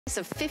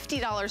of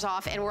 $50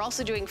 off, and we're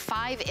also doing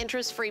 5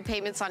 interest-free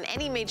payments on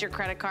any major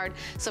credit card.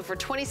 So for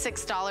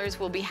 $26,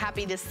 we'll be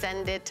happy to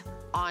send it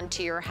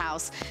onto your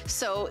house.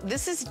 So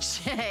this is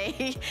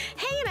Jay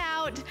hanging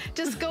out,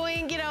 just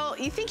going, you know,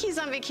 you think he's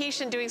on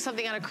vacation doing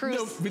something on a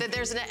cruise, that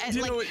there's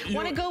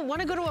want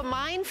to go to a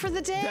mine for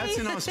the day? That's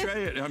in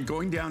Australia. I'm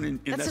going down in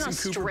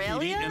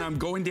Australia? And I'm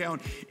going down,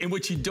 and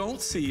what you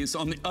don't see is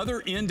on the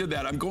other end of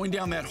that, I'm going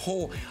down that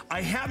hole.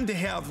 I happened to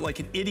have like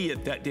an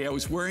idiot that day. I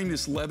was wearing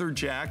this leather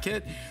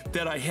jacket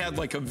that I had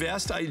like a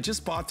vest. I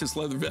just bought this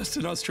leather vest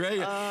in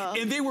Australia.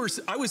 And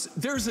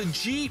there's a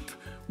Jeep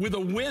with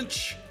a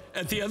winch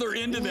at the other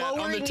end of that,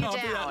 on the top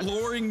of that,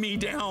 lowering me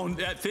down,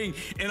 that thing.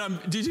 And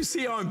did you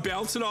see how I'm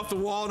bouncing off the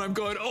wall and I'm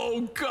going,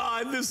 oh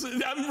God,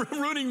 I'm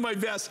ruining my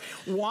vest.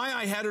 Why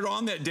I had it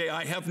on that day,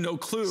 I have no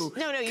clue.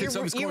 No,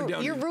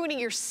 you're ruining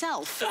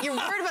yourself. You're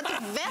worried about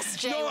the vest,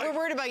 Jay. We're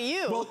worried about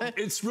you. Well,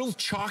 it's real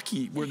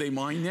chalky where they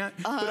mine that.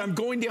 But I'm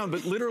going down,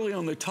 but literally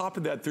on the top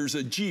of that, there's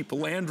a Jeep, a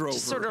Land Rover.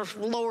 Just sort of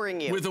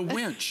lowering you. With a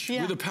winch,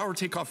 with a power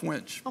takeoff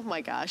winch. Oh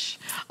my gosh.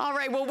 All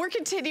right, well, we're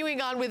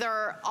continuing on with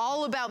our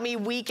All About Me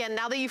weekend.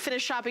 Now that you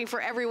finished shopping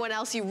for everyone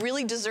else, you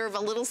really deserve a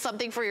little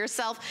something for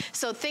yourself.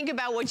 So think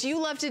about what you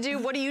love to do.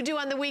 What do you do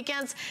on the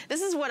weekends?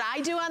 This is what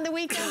I do on the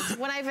weekends.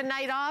 When I have a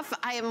night off,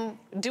 I am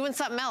doing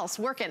something else,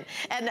 working.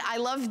 And I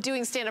love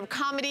doing stand-up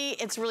comedy.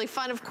 It's really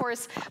fun, of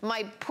course.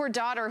 My poor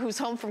daughter, who's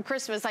home from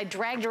Christmas, I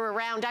dragged her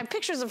around. I have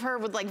pictures of her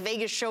with like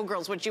Vegas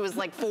showgirls when she was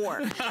like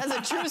 4. That's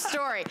a true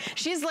story.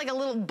 She's like a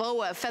little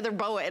boa, feather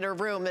boa in her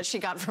room that she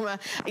got from a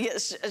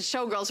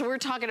showgirl. So we're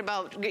talking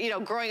about, you know,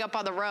 growing up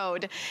on the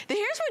road.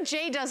 Here's what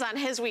Jay does on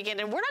his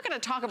weekend, and we're not going to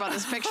talk about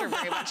this picture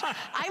very much.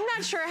 I'm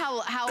not sure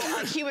how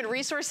Human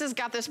Resources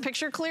got this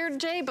picture cleared,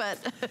 Jay, but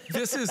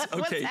this is okay.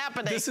 What's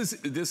happening? This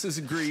is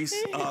Greece.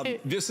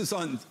 This is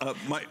on There's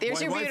my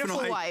your wife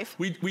beautiful and I. Wife.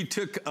 We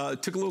took a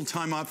little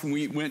time off and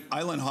we went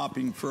island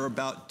hopping for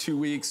about 2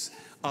 weeks.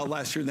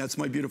 Last year, and that's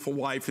my beautiful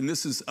wife. And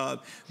this is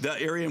the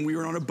area, and we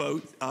were on a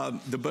boat.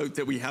 The boat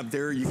that we have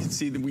there, you can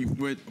see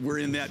that we're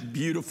in that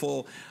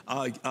beautiful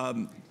went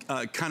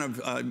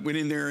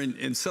in there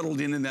and settled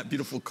in that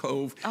beautiful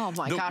cove. Oh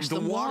my gosh, the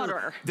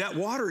water. That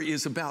water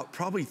is about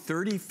probably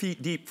 30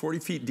 feet deep, 40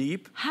 feet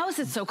deep. How is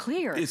it so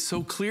clear? It's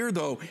so clear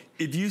though.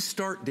 If you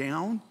start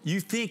down,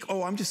 you think,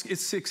 oh,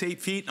 it's 6, 8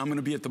 feet, I'm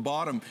gonna be at the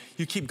bottom.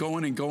 You keep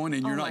going and going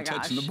and you're not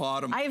touching the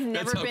bottom. I've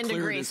never been to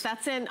Greece.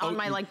 That's on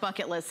my like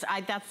bucket list.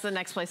 That's the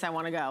next place I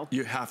wanna go.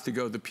 You have to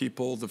go, the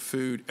people, the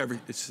food,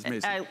 it's just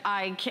amazing.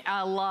 I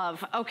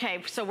love.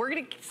 Okay, so we're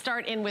gonna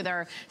start in with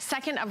our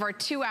second of our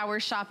 2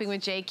 hours shopping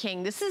with Jay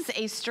King. This is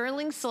a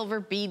sterling silver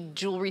bead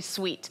jewelry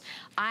suite.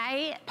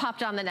 I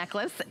popped on the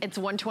necklace. It's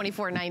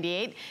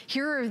 $124.98.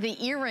 Here are the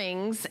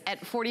earrings at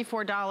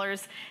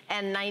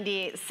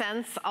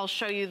 $44.98. I'll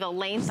show you the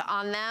length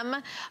on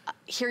them.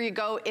 Here you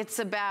go. It's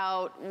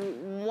about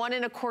 1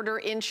 1/4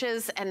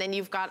 inches, and then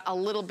you've got a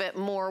little bit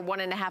more, 1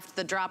 1/2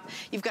 the drop.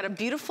 You've got a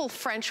beautiful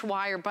French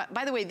wire, but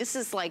by the way, this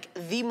is like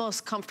the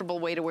most comfortable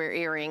way to wear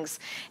earrings.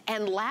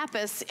 And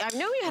lapis, I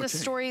know you had a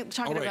story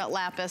talking about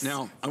lapis.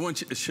 Now, I want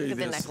you to show you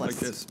this like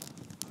this.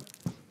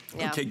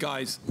 Yeah. Okay,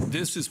 guys,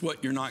 this is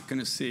what you're not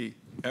gonna see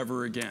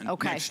ever again.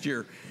 Next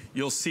year.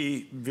 You'll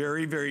see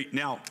very, very,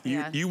 now,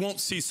 you won't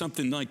see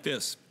something like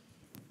this.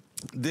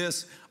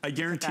 This, I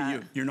guarantee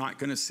you, you're not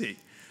gonna see.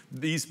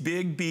 These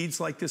big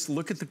beads like this,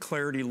 look at the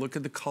clarity, look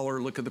at the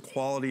color, look at the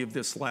quality of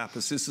this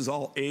lapis. This is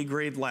all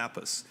A-grade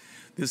lapis.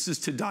 This is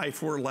to die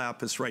for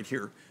lapis right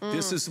here.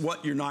 This is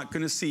what you're not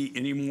gonna see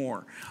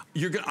anymore.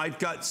 You're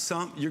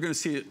gonna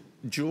see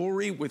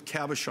jewelry with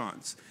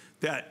cabochons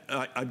that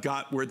I've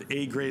got with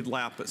A-grade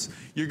lapis.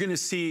 You're gonna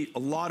see a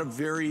lot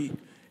of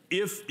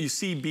if you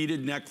see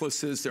beaded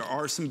necklaces, there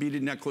are some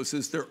beaded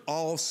necklaces, they're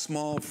all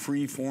small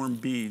free-form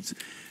beads.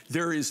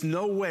 There is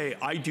no way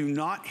I do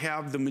not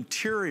have the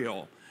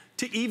material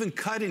to even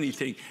cut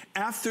anything.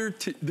 After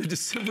the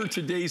December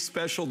Today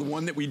special, the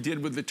one that we did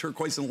with the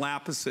turquoise and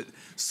lapis that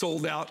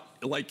sold out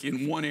like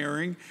in one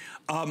airing,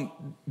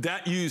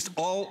 that used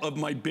all of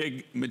my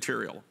big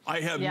material. I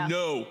have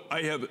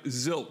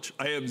zilch,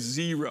 I have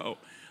zero.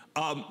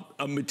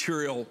 A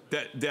material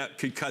that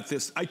could cut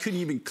this. I couldn't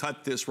even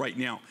cut this right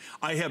now.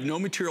 I have no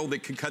material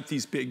that could cut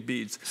these big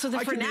beads. So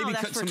for now,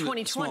 that's for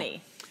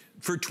 2020.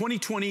 For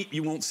 2020,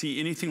 you won't see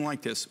anything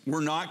like this.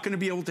 We're not gonna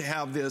be able to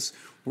have this.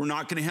 We're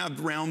not gonna have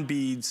round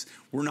beads.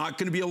 We're not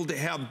gonna be able to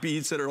have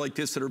beads that are like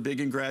this, that are big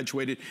and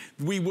graduated.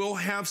 We will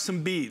have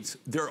some beads.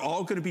 They're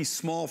all gonna be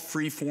small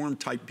freeform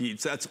type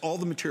beads. That's all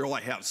the material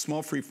I have,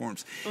 small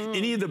freeforms.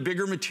 Any of the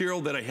bigger material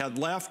that I had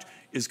left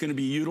is gonna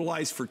be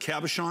utilized for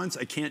cabochons.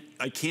 I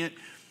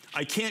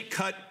can't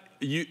cut,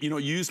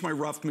 use my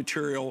rough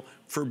material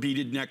for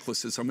beaded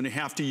necklaces. I'm gonna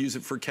have to use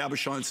it for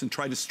cabochons and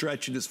try to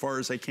stretch it as far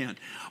as I can.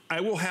 I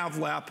will have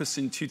lapis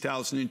in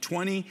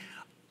 2020.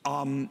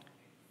 I'm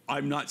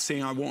not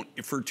saying I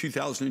won't for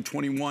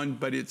 2021,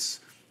 but it's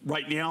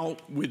right now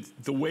with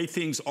the way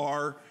things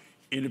are,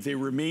 And if they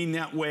remain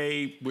that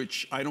way,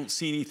 which I don't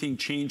see anything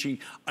changing,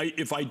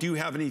 if I do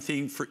have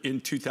anything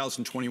in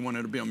 2021,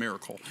 it'll be a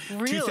miracle.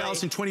 Really?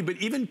 2020, but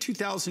even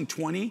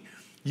 2020,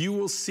 you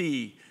will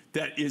see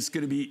that is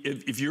going to be,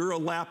 if you're a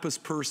lapis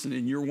person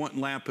and you're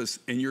wanting lapis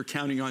and you're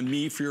counting on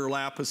me for your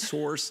lapis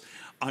source,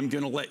 I'm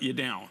going to let you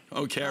down.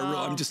 Okay,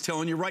 I'm just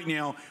telling you right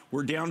now,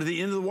 we're down to the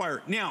end of the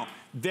wire. Now,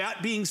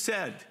 that being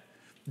said,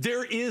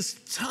 there is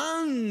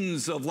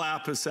tons of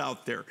lapis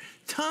out there,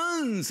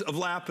 tons of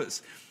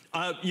lapis.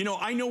 You know,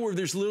 I know where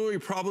there's literally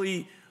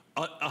probably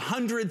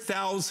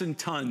 100,000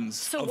 tons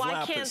so of lapis. So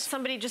why can't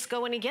somebody just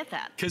go in and get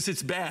that? Because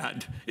it's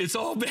bad. It's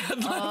all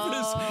bad lapis.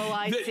 Oh,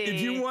 I see. If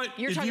you want,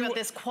 You're talking about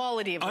this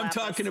quality of lapis.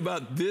 I'm talking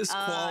about this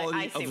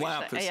quality of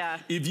lapis. Yeah.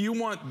 If you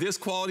want this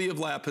quality of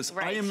lapis,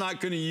 I am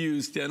not going to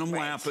use denim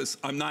lapis.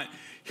 I'm not.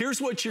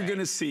 Here's what you're going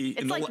to see.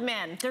 It's like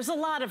men. There's a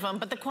lot of them,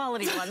 but the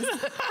quality ones.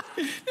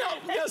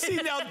 now, see,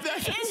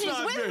 that's Angie's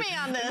not with me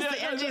on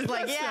this. Angie's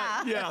like,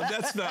 yeah. Yeah,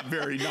 that's not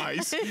very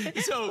nice. So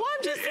well,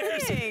 I'm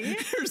just saying.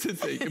 Here's the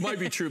thing. It might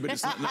be true, but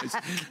it's not nice.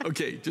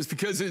 Okay, just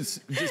because it's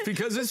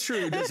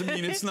true doesn't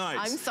mean it's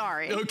nice. I'm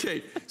sorry.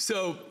 Okay,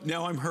 so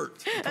now I'm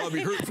hurt. I'm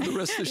probably hurt for the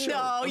rest of the show.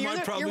 No,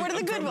 you're one of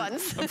the good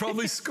ones. I'm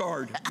probably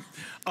scarred,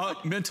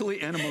 mentally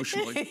and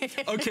emotionally.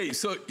 Okay,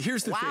 so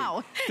here's the thing.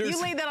 Wow,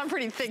 you laid that on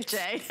pretty thick,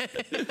 Jay.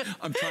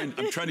 I'm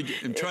trying to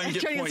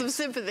get some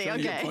sympathy.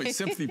 Okay,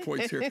 sympathy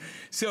points here.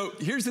 So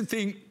here's the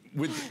thing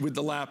with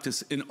the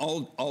lapis. In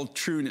all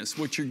trueness,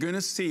 what you're going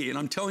to see, and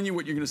I'm telling you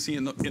what you're going to see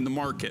in the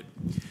market.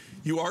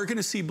 You are going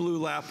to see blue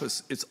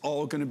lapis. It's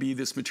all going to be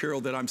this material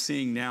that I'm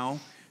seeing now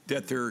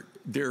that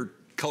they're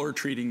color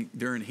treating,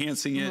 they're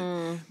enhancing it.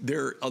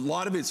 A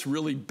lot of it's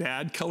really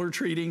bad color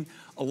treating.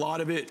 A lot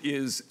of it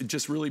is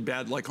just really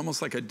bad, like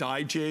almost like a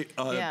dye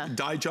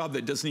job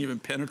that doesn't even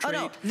penetrate.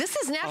 Oh no, this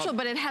is natural,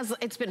 but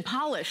it's been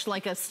polished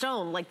like a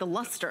stone, like the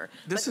luster.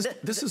 This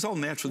is all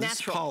natural. This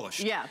is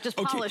polished. Yeah, just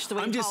polished the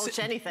way you polish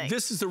anything.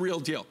 This is the real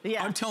deal.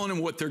 Yeah. I'm telling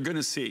them what they're going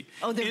to see.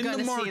 Oh, they're going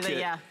to see that,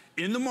 yeah.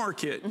 In the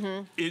market,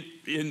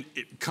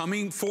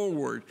 coming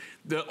forward,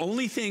 the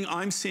only thing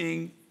I'm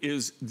seeing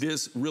is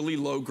this really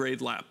low-grade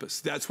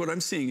lapis. That's what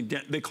I'm seeing.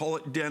 They call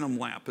it denim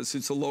lapis.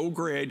 It's a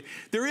low-grade.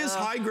 There is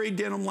high-grade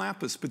denim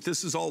lapis, but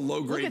this is all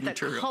low-grade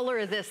material. Look at the color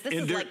of this. This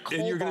is like cobalt.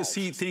 And you're going to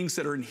see things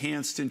that are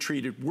enhanced and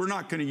treated. We're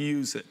not going to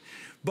use it.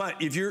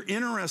 But if you're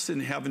interested in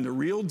having the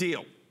real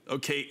deal,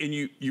 okay, and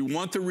you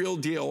want the real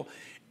deal,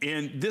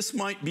 and this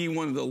might be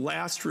one of the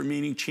last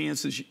remaining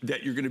chances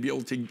that you're going to be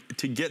able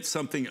to get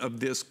something of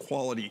this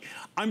quality.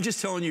 I'm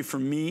just telling you, for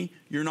me,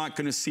 you're not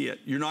going to see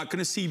it. You're not going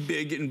to see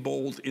big and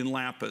bold in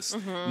lapis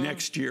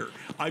next year.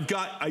 I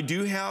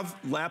do have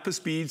lapis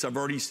beads. I've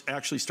already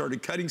actually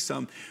started cutting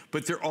some,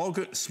 but they're all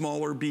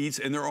smaller beads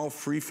and they're all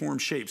free-form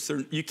shapes.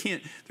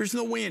 There's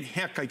no way in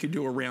heck I could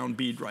do a round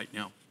bead right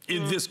now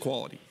in this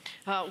quality.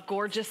 Oh,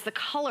 gorgeous. The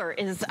color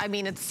is, I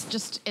mean, it's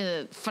just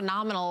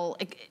phenomenal.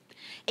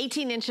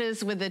 18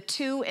 inches with a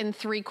 2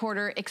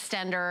 3/4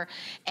 extender.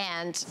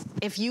 And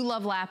if you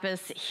love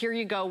lapis, here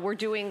you go. We're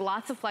doing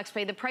lots of flex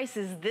pay. The price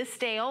is this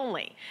day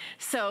only.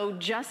 So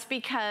just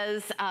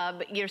because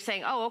you're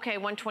saying, oh, okay,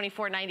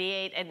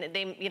 $124.98, and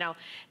they, you know,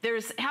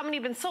 there's how many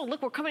have been sold?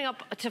 Look, we're coming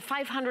up to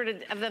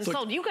 500 of them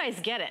sold. You guys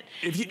get it.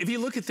 If you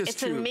look at this,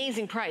 it's an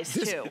amazing price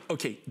too.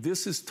 Okay,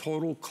 this is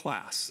total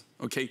class.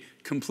 Okay,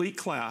 complete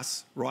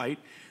class, right?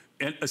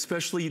 And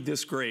especially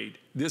this grade.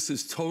 This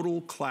is total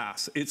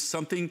class. It's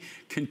something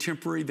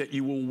contemporary that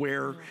you will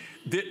wear.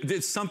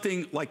 It's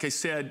something, like I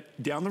said,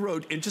 down the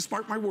road, and just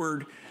mark my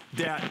word,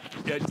 that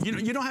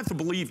you don't have to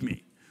believe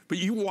me, but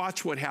you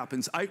watch what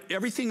happens.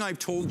 Everything I've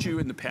told you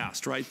in the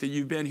past, right, that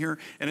you've been here,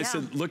 and I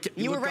said, look,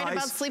 you were right guys,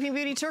 about Sleeping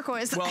Beauty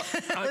turquoise. Well,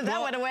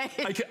 that went away.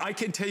 I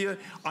can tell you,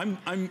 I'm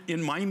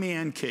in my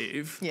man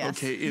cave,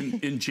 okay,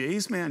 in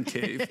Jay's man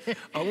cave.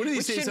 One of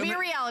these days, should be a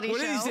reality show.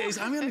 One of these days,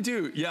 I'm going to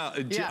do,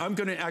 I'm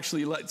going to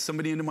actually let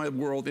somebody into my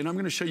world, and I'm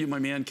going to show you my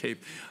man cave,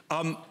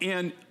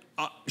 and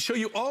show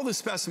you all the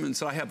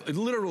specimens that I have,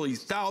 literally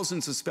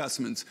thousands of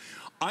specimens.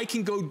 I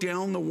can go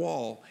down the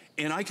wall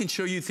and I can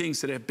show you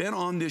things that have been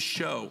on this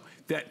show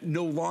that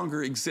no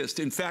longer exist.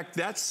 In fact,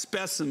 that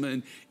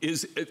specimen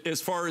is,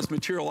 as far as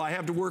material I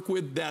have to work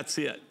with, that's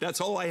it.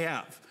 That's all I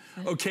have.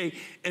 Okay,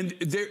 and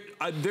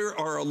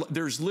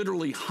there's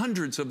literally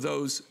hundreds of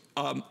those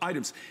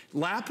items.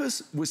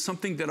 Lapis was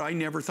something that I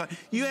never thought.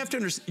 You have to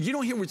understand. You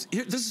don't hear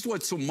this is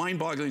what's so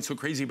mind-boggling, so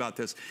crazy about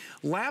this.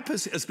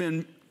 Lapis has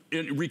been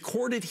in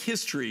recorded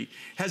history,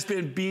 has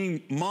been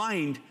being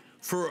mined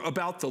for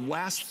about the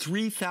last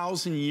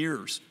 3,000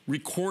 years,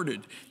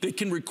 recorded. They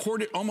can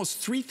record it almost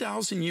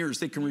 3,000 years.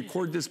 They can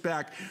record this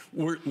back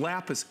where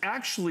lapis.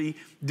 Actually,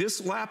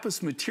 this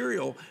lapis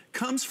material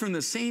comes from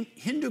the same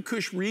Hindu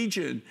Kush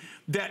region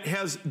that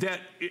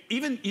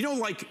even, you know,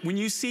 like when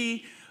you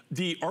see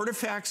the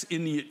artifacts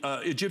in the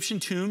Egyptian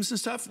tombs and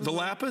stuff, the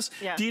lapis,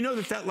 do you know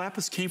that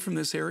lapis came from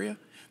this area?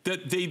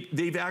 That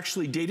they've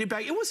actually dated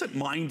back. It wasn't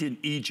mined in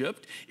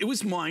Egypt. It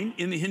was mined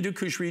in the Hindu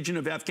Kush region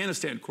of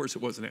Afghanistan. Of course,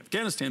 it wasn't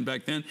Afghanistan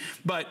back then,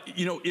 but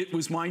you know, it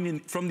was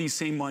mined from these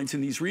same mines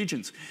in these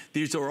regions.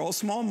 These are all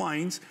small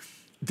mines.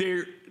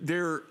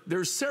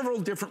 There's several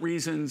different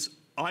reasons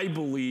I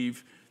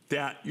believe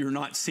that you're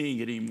not seeing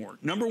it anymore.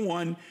 Number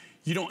one,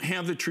 you don't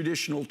have the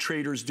traditional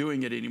traders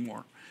doing it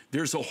anymore.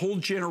 There's a whole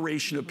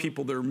generation of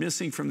people that are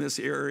missing from this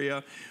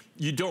area.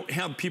 You don't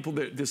have people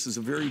that, this is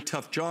a very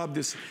tough job.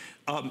 This,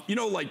 you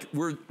know, like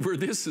where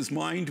this is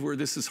mined, where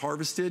this is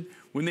harvested,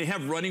 when they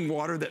have running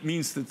water, that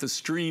means that the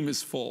stream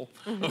is full,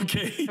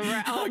 okay?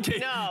 Right. Oh, okay,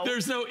 no.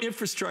 There's no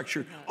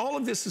infrastructure. All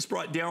of this is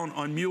brought down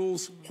on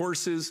mules,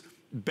 horses,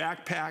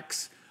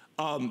 backpacks.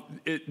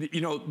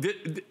 You know,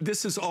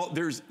 this is all,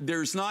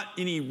 there's not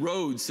any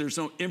roads, there's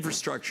no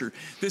infrastructure.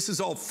 This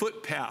is all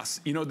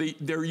footpaths. You know,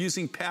 they're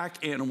using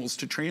pack animals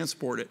to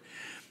transport it.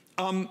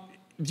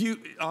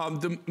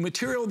 The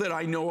material that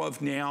I know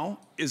of now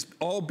is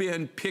all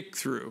been picked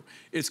through.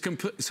 It's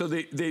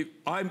so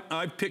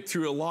I've picked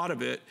through a lot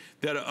of it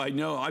that I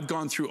know. I've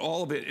gone through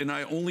all of it, and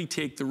I only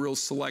take the real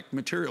select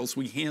materials.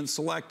 We hand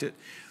select it.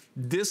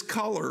 This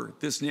color,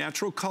 this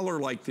natural color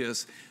like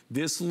this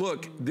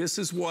look, this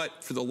is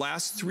what, for the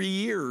last 3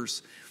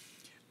 years,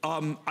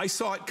 I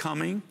saw it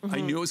coming.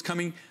 I knew it was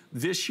coming.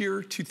 This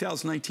year,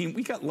 2019,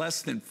 we got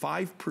less than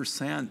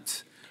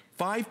 5%.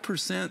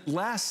 5%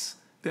 less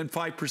than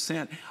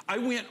 5%. I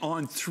went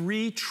on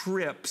 3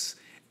 trips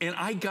and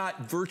I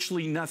got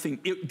virtually nothing.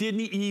 It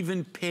didn't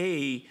even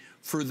pay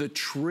for the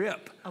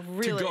trip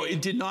to go.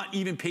 It did not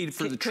even pay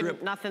for the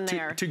trip nothing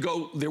there. To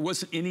go. There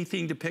wasn't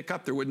anything to pick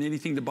up. There wasn't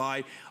anything to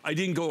buy. I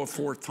didn't go a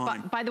 4th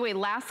time. By the way,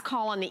 last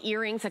call on the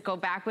earrings that go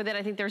back with it.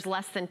 I think there's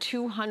less than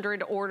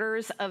 200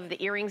 orders of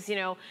the earrings. You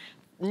know,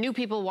 new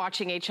people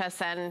watching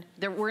HSN,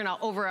 we're in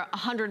over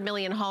 100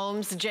 million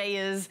homes. Jay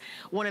is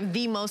one of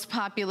the most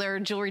popular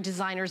jewelry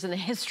designers in the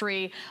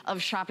history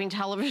of shopping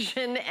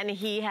television, and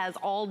he has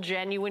all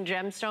genuine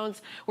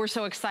gemstones. We're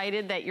so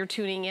excited that you're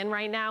tuning in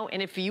right now,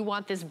 and if you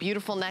want this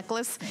beautiful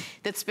necklace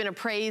that's been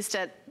appraised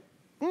at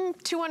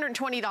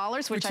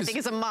 $220, which I think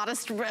is a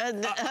modest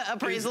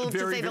appraisal,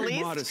 to say the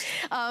least. Modest.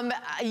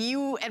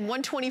 You at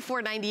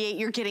 $124.98,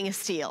 you're getting a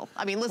steal.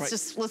 I mean, let's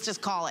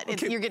just call it.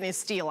 Okay. You're getting a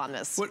steal on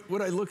this.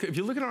 What I look at, if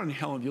you look at it on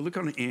Helen, you look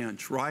on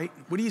Ange, right?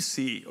 What do you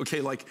see?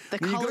 Okay, like the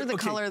color,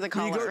 the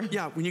color.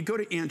 Yeah, when you go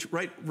to Ange,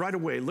 right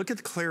away, look at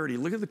the clarity,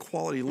 look at the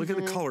quality, look at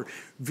the color.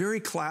 Very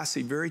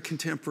classy, very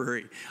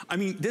contemporary. I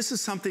mean, this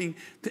is something.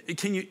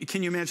 Can you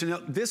imagine?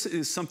 Now, this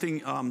is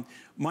something.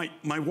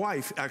 My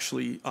wife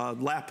actually,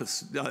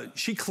 lapis,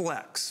 she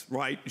collects,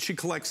 right? She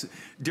collects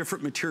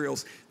different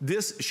materials.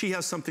 She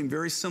has something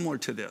very similar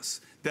to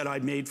this that I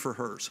made for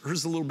hers. Hers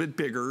is a little bit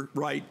bigger,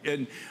 right?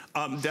 And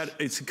that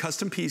it's a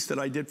custom piece that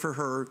I did for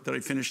her that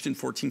I finished in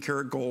 14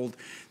 karat gold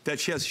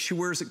that she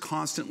wears it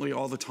constantly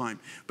all the time.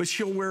 But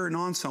she'll wear an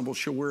ensemble,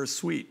 she'll wear a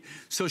suite.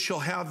 So she'll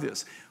have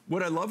this.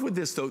 What I love with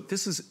this though,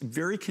 this is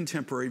very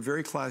contemporary,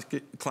 very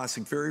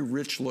classic, very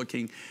rich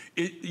looking.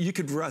 You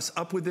could dress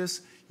up with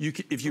this.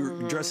 If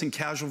you're dressing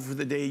casual for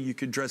the day, you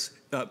could dress,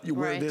 you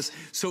wear this.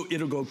 So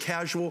it'll go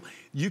casual.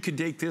 You could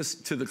take this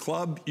to the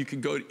club. You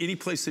could go to any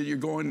place that you're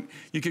going.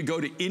 You could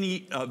go to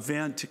any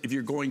event if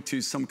you're going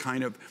to some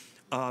kind of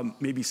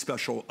maybe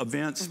special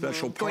event,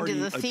 special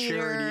party, a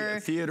charity, a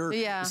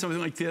theater,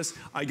 something like this.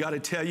 I got to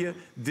tell you,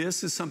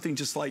 this is something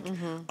just like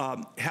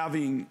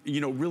having,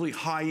 you know, really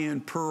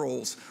high-end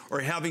pearls, or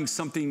having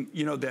something,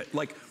 you know, that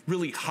like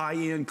really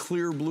high-end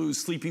clear blue,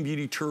 Sleeping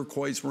Beauty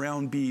turquoise,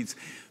 round beads.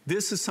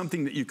 This is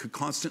something that you could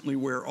constantly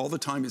wear all the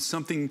time. It's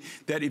something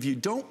that if you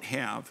don't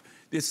have,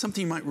 it's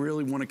something you might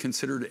really want to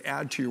consider to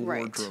add to your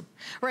wardrobe.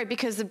 Right,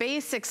 because the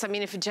basics, I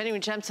mean, if a genuine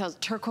gem sells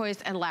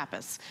turquoise and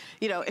lapis,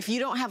 you know, if you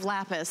don't have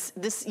lapis,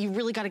 you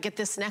really got to get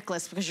this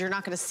necklace because you're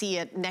not going to see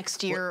it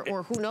next year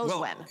or who knows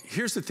when.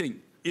 Here's the thing.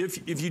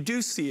 If you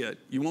do see it,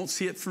 you won't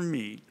see it from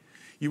me.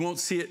 You won't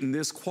see it in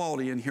this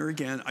quality. And here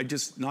again,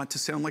 not to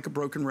sound like a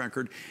broken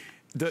record,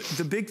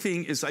 the big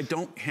thing is I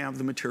don't have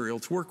the material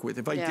to work with.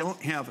 If I don't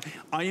have,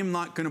 I am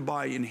not going to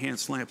buy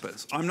enhanced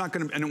lapis. I'm not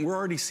going to, and we're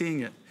already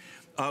seeing it.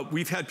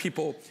 We've had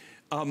people,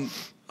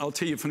 I'll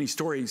tell you a funny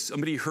story.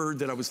 Somebody heard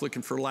that I was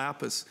looking for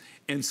lapis,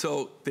 and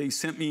so they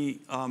sent me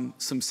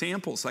some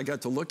samples. I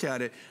got to look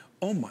at it.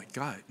 Oh my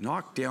God,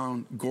 knocked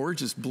down,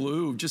 gorgeous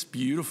blue, just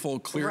beautiful,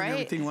 clear and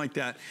everything like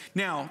that.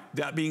 Now,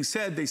 that being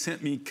said, they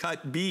sent me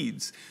cut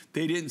beads.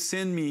 They didn't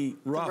send me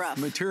rough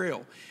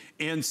material.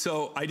 And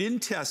so I didn't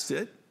test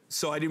it.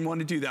 So I didn't want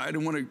to do that. I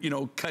didn't want to, you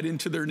know, cut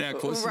into their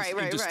necklace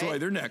and destroy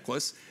their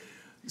necklace.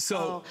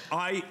 So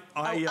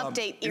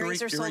update,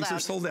 earrings are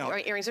sold out.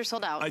 Right, earrings are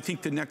sold out. I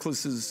think the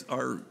necklaces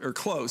are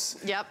close.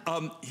 Yep.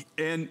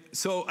 And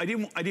so I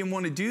didn't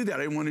want to do that.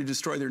 I didn't want to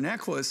destroy their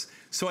necklace.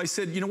 So I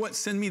said, you know what,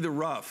 send me the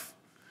rough.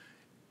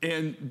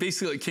 And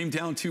basically it came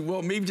down to,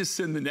 well, maybe just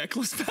send the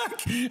necklace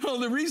back. Well,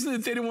 the reason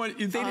that they didn't want,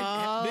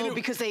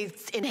 because they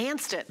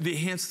enhanced it. They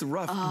enhanced the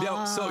rough.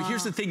 Now, so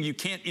here's the thing, you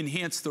can't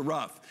enhance the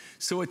rough.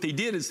 So what they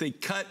did is they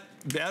cut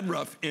bad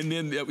rough, and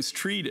then that was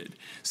treated.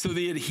 So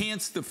they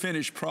enhanced the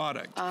finished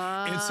product.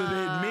 And so they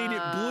had made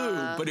it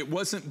blue, but it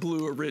wasn't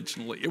blue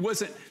originally. It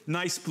wasn't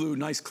nice blue,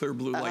 nice clear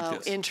blue like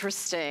this.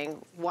 Interesting.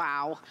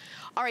 Wow.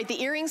 All right,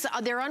 the earrings,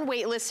 they're on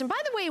wait list. And by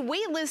the way,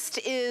 wait list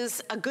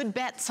is a good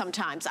bet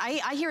sometimes.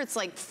 I hear it's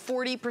like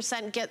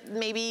 40% get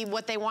maybe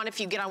what they want if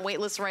you get on wait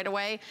list right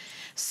away.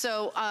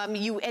 So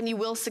you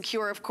will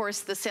secure, of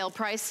course, the sale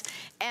price.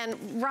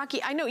 And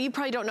Rocky, I know you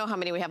probably don't know how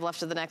many we have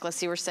left of the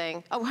necklace, you were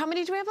saying. Oh, how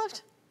many do we have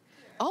left?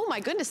 Oh my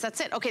goodness, that's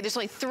it. Okay, there's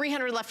only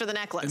 300 left of the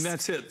necklace. And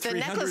that's it. The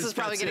necklace is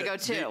probably gonna go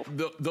too.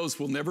 Those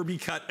will never be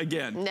cut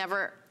again.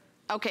 Never.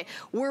 Okay,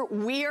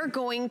 we are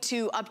going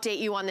to update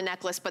you on the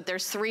necklace, but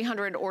there's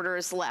 300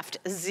 orders left.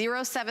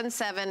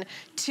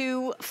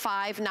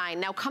 077259.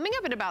 Now, coming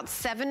up in about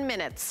 7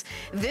 minutes,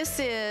 this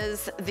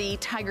is the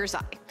Tiger's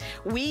Eye.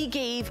 We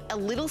gave a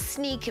little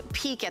sneak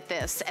peek at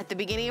this at the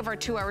beginning of our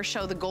 2-hour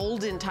show, the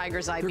golden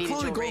Tiger's Eye beaded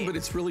jewelry. They're calling it gold, but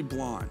it's really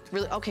blonde.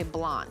 Really? Okay,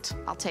 blonde.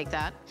 I'll take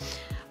that.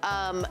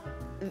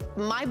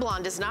 My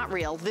blonde is not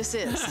real. This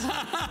is.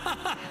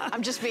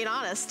 I'm just being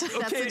honest. Okay,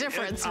 that's the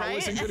difference, right? I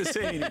wasn't going to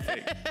say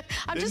anything.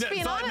 I'm just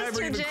being honest,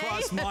 never even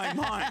crossed my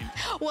mind.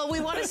 Well, we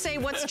want to say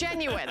what's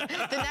genuine.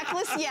 The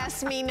necklace,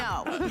 yes, me,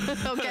 no.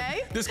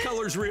 Okay? This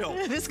color's real.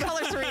 This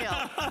color's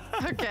real.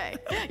 Okay.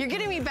 You're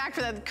getting me back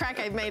for that crack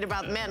I made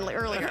about men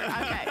earlier.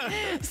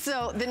 Okay.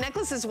 So the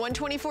necklace is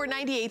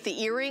 $124.98.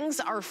 The earrings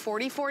are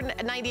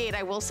 $44.98.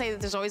 I will say that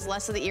there's always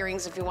less of the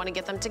earrings if you want to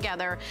get them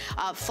together.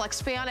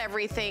 Flex pay on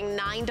everything,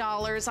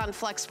 $9 on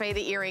FlexPay,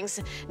 the earrings,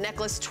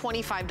 necklace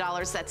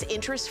 $25. That's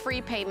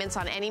interest-free payments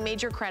on any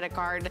major credit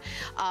card.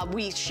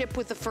 We ship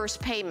with the first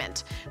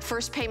payment.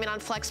 First payment on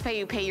FlexPay,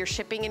 you pay your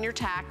shipping and your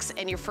tax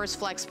and your first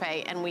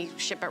FlexPay, and we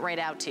ship it right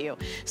out to you.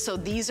 So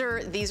these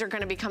are going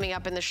to be coming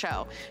up in the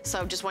show.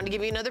 So just wanted to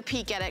give you another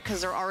peek at it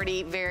because they're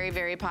already very,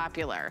 very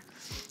popular.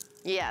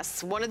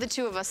 Yes, one of the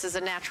two of us is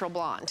a natural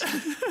blonde.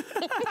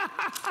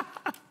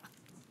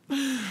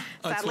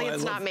 Sadly,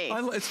 it's not me.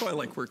 That's why I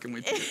like working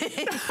with you.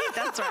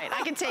 That's right.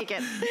 I can take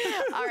it.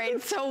 All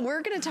right. So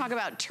we're going to talk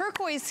about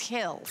Turquoise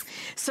Hill.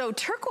 So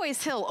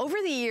Turquoise Hill, over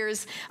the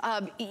years,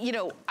 you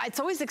know, it's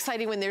always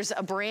exciting when there's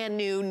a brand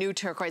new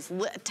turquoise.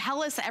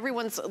 Tell us,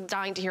 everyone's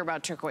dying to hear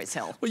about Turquoise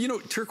Hill. Well, you know,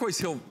 Turquoise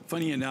Hill,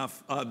 funny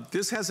enough,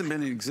 this hasn't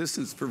been in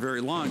existence for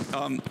very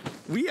long.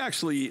 We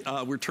actually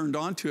were turned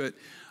on to it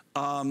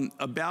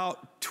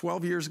about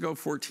 12 years ago,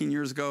 14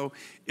 years ago.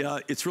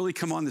 It's really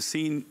come on the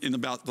scene in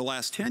about the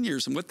last 10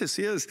 years. And what this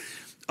is,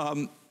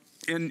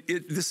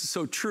 this is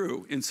so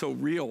true and so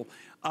real,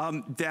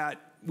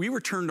 that we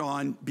were turned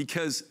on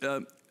because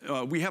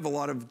we have a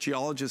lot of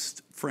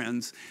geologist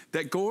friends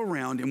that go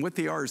around, and what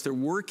they are is they're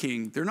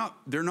working, they're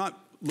not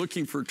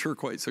looking for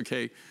turquoise,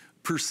 okay,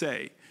 per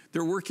se.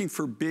 They're working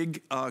for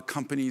big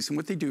companies, and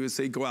what they do is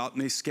they go out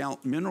and they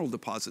scout mineral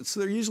deposits. So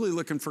they're usually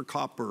looking for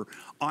copper,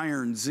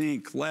 iron,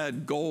 zinc,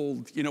 lead,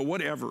 gold, you know,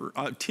 whatever,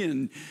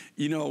 tin,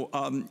 you know,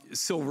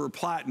 silver,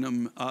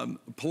 platinum,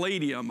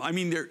 palladium. I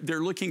mean, they're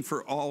looking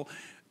for all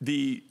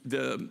the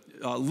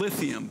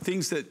lithium,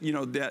 things that, you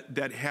know,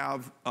 that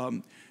have,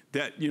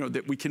 that, you know,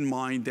 that we can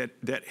mine,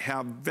 that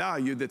have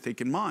value that they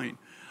can mine.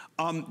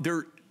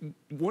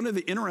 One of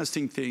the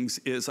interesting things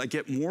is I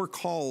get more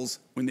calls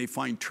when they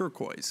find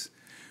turquoise.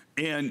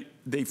 And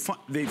they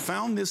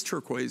found this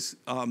turquoise.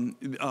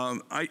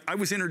 I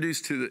was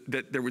introduced to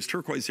that there was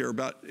turquoise there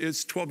about,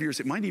 it's 12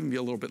 years. It might even be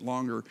a little bit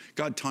longer.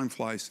 God, time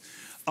flies.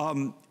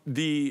 For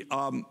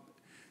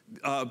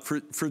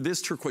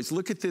this turquoise,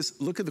 look at this,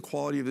 look at the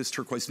quality of this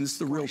turquoise. And this is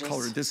the real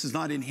color. This is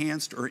not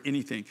enhanced or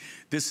anything.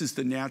 This is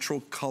the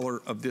natural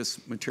color of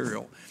this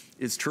material.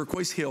 It's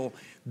Turquoise Hill.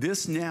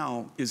 This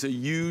now is a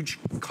huge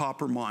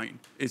copper mine.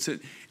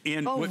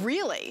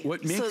 Really?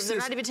 What makes so they're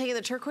not even taking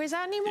the turquoise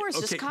out anymore? It's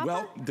just copper?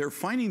 Well, they're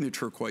finding the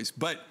turquoise,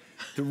 but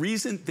the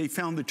reason they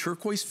found the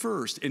turquoise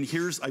first, and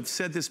I've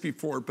said this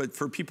before, but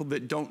for people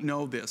that don't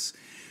know this,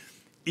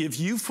 if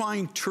you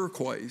find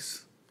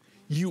turquoise,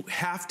 you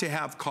have to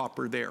have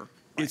copper there.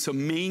 Right. It's a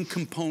main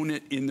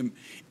component in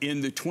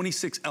the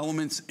 26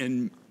 elements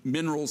and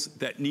minerals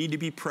that need to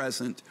be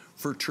present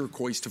for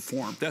turquoise to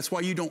form. That's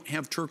why you don't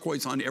have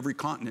turquoise on every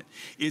continent.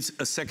 It's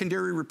a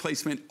secondary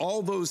replacement.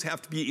 All those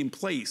have to be in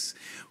place.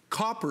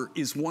 Copper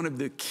is one of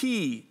the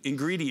key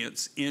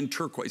ingredients in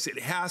turquoise. It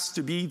has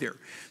to be there.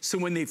 So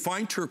when they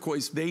find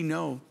turquoise, they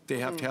know they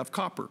have to have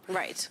copper.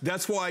 Right.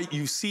 That's why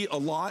you see a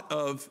lot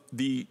of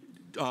the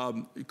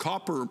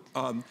copper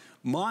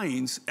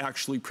mines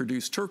actually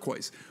produce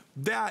turquoise.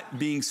 That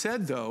being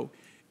said, though,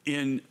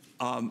 in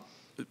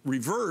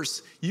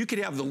reverse, you could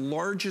have the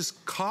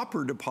largest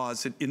copper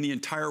deposit in the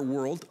entire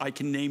world. I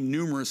can name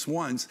numerous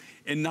ones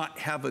and not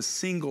have a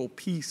single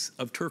piece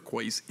of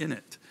turquoise in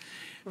it.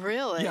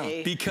 Really?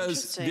 Yeah,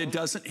 because it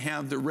doesn't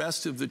have the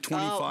rest of the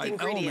 25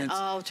 elements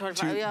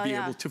to be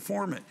able to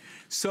form it.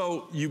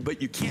 So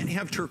but you can't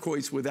have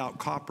turquoise without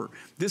copper.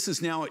 This is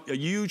now a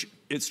huge,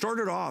 it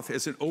started off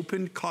as an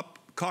open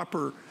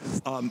copper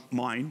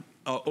mine,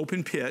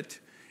 open pit,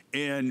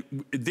 and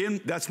then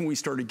that's when we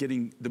started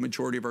getting the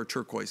majority of our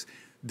turquoise.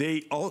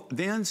 They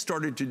then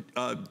started to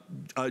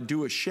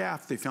do a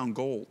shaft. They found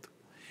gold.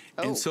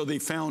 Oh. And so they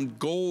found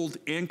gold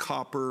and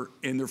copper,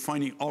 and they're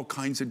finding all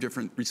kinds of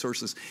different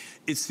resources.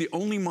 It's the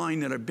only mine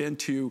that I've been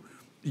to.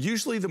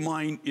 Usually the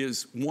mine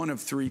is one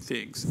of three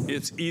things.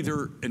 It's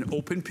either an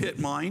open pit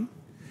mine,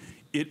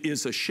 it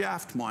is a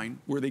shaft mine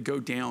where they go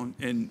down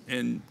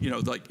and you know,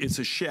 like it's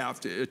a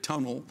shaft, a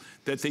tunnel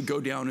that they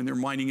go down and they're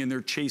mining and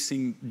they're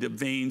chasing the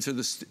veins or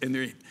and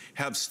they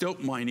have stope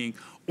mining,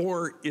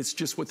 or it's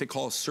just what they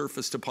call a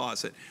surface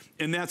deposit.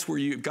 And that's where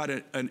you've got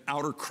an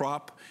outer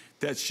crop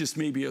that's just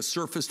maybe a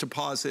surface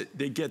deposit.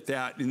 They get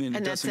that, and then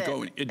it doesn't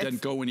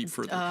go any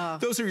further.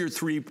 Those are your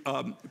three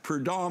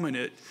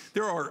predominant.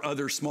 There are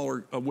other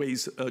smaller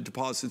ways,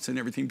 deposits and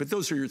everything, but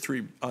those are your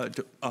three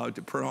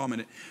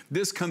predominant.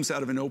 This comes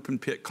out of an open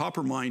pit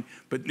copper mine,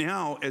 but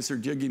now as they're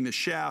digging the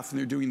shaft and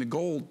they're doing the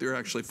gold, they're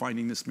actually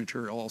finding this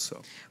material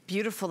also.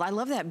 Beautiful. I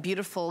love that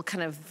beautiful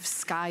kind of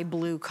sky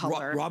blue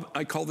color.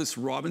 I call this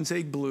robin's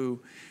egg blue.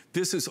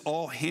 This is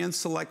all hand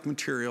select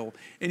material.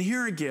 And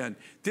here again,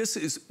 this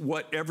is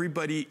what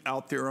everybody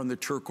out there on the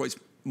turquoise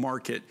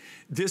market,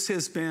 this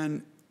is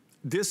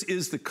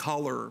the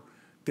color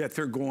that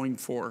they're going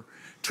for.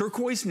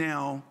 Turquoise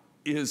now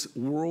is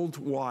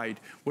worldwide.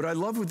 What I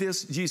love with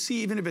this, do you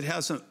see even if it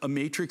has a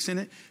matrix in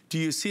it, do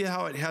you see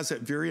how it has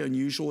that very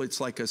unusual, it's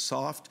like a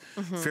soft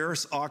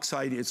ferrous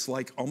oxide, it's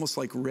like almost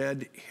like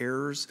red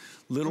hairs,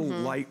 little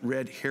light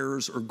red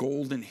hairs or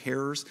golden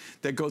hairs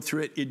that go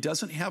through it. It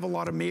doesn't have a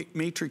lot of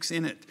matrix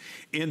in it.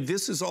 And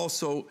this is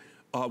also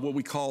what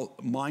we call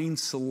mine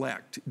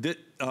select. That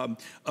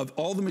of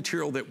all the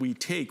material that we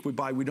take, we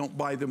don't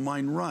buy the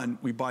mine run,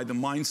 we buy the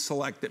mine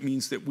select. That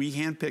means that we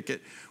handpick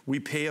it. We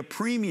pay a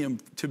premium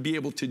to be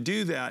able to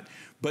do that,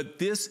 but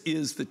this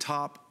is the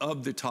top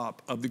of the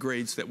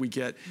grades that we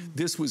get.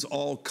 This was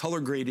all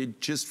color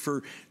graded just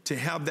to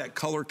have that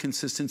color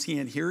consistency.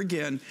 And here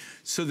again,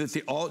 so that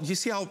you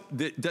see how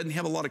it doesn't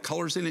have a lot of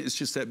colors in it? It's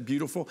just that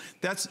beautiful.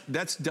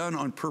 That's done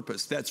on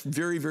purpose. That's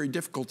very, very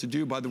difficult to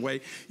do, by the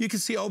way. You can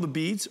see all the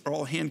beads are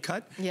all hand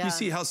cut. Yeah. You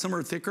see how some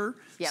are thicker,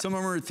 some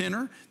of them are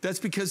thinner. That's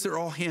because they're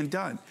all hand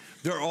done.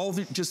 They're all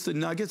just the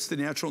nuggets, the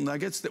natural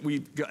nuggets that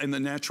we've got, and the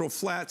natural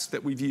flats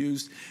that we've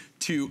used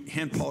to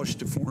hand polish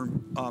to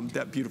form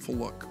that beautiful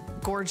look.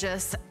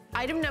 Gorgeous.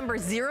 Item number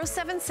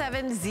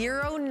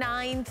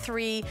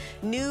 077093,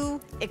 new,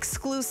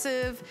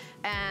 exclusive,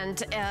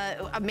 and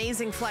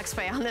amazing flex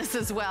pay on this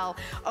as well.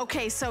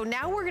 Okay, so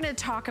now we're gonna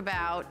talk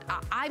about,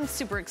 I'm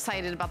super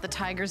excited about the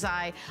tiger's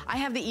eye. I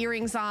have the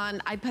earrings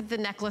on, I put the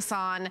necklace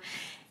on.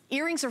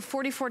 Earrings are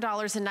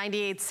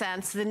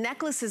 $44.98. The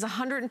necklace is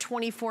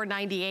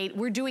 $124.98.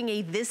 We're doing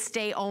a this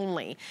day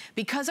only.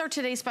 Because our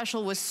Today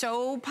Special was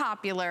so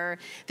popular,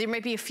 there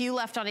might be a few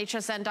left on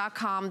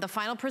hsn.com. The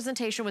final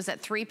presentation was at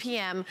 3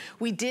 p.m.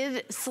 We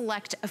did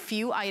select a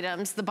few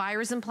items, the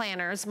buyers and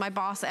planners. My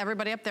boss,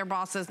 everybody up there,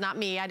 bosses, not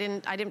me. I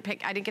didn't get to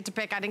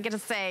pick, I didn't get to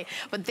say,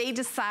 but they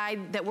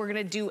decide that we're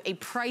gonna do a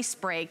price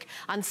break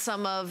on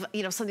some of,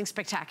 something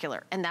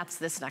spectacular, and that's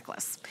this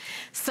necklace.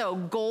 So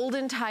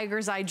golden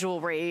tiger's eye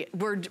jewelry.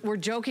 We're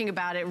joking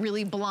about it,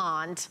 really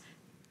blonde.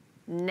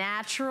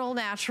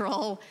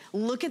 Natural.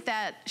 Look at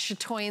that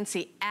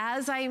chatoyancy.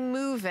 As I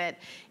move it,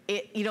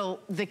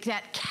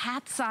 that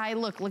cat's eye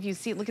look, you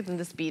see, look at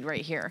this bead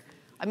right here.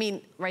 I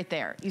mean, right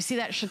there. You see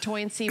that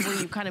chatoyancy where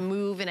you kind of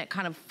move and it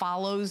kind of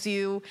follows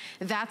you?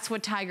 That's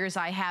what tiger's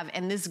eye have.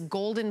 And this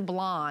golden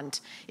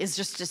blonde is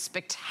just a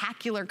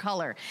spectacular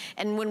color.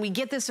 And when we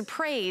get this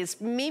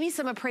appraised, maybe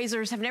some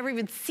appraisers have never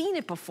even seen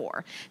it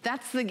before.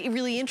 That's the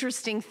really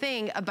interesting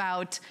thing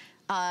about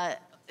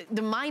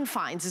the mine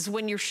finds, is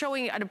when you're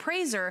showing an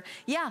appraiser,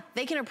 yeah,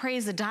 they can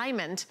appraise a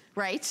diamond,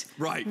 right?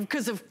 Right.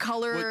 Because of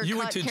color, well, you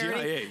went to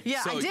GIA.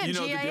 Yeah, so I did,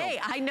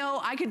 GIA. I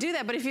know I could do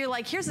that, but if you're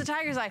like, here's the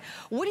tiger's eye,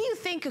 what do you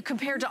think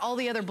compared to all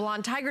the other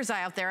blonde tiger's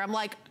eye out there? I'm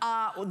like,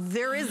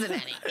 there isn't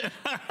any.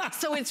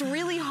 So it's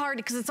really hard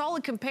because it's all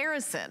a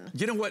comparison.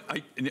 You know what,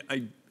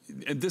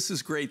 and this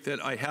is great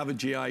that I have a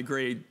GI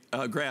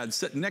grad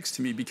sitting next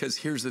to me, because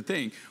here's the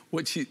thing.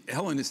 What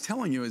Helen is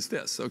telling you is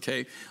this,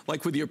 okay?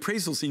 Like with the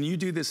appraisals, and you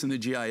do this in the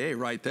GIA,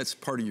 right? That's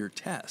part of your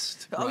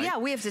test, right? Oh yeah,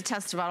 we have to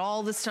test about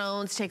all the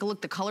stones, take a look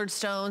at the colored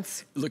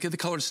stones. Look at the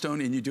colored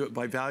stone, and you do it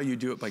by value, you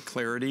do it by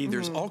clarity.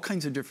 There's all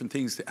kinds of different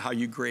things how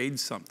you grade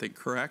something,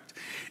 correct?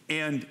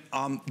 And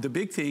the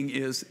big thing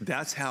is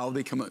that's how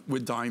they come up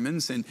with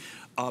diamonds and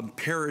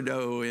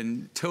peridot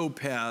and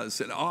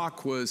topaz and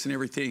aquas and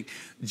everything.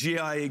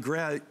 GIA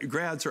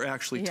grads are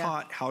actually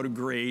taught how to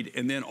grade,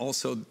 and then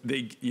also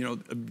they,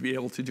 be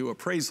able to do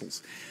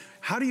appraisals.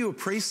 How do you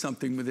appraise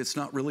something when it's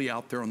not really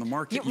out there on the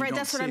market? Yeah, right,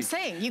 that's what I'm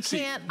saying. You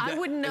can't, I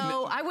wouldn't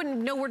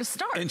know where to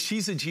start. And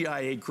she's a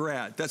GIA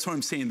grad. That's what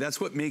I'm saying. That's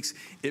what makes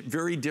it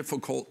very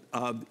difficult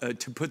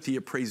to put the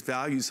appraised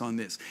values on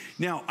this.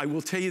 Now, I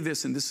will tell you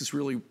this, and this is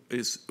really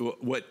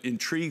what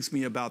intrigues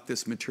me about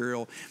this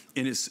material,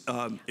 and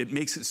it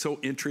makes it so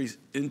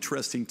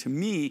interesting to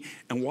me,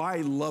 and why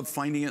I love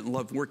finding it and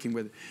love working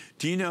with it.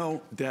 Do you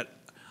know that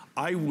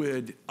I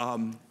would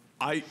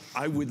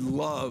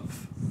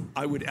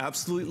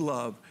absolutely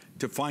love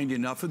to find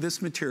enough of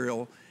this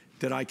material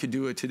that I could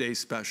do a Today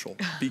Special,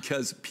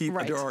 because people,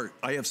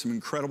 I have some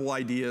incredible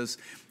ideas.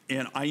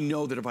 And I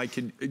know that if I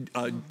could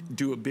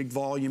do a big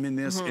volume in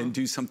this and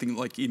do something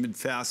like even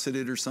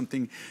faceted or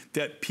something,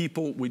 that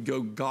people would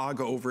go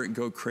gaga over it and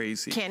go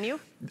crazy. Can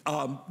you?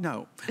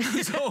 No.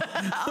 So,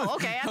 oh,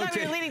 okay. I thought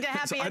we were leading to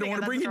happy ending. I don't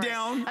want to bring it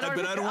down, but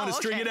I don't want to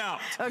string it out.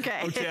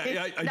 Okay.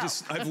 Okay.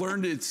 I've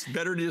learned it's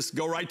better to just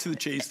go right to the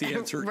chase. The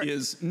answer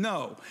is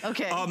no.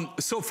 Okay.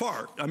 So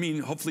far, I mean,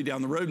 hopefully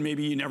down the road,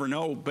 maybe you never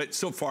know, but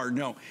so far,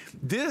 no.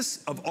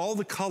 This, of all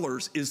the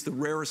colors, is the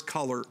rarest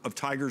color of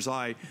tiger's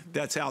eye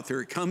that's out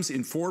there. It comes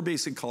in 4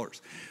 basic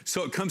colors.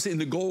 So it comes in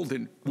the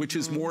golden, which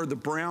is more the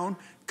brown,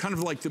 kind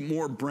of like the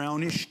more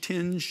brownish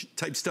tinge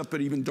type stuff,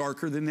 but even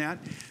darker than that.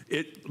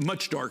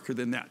 Much darker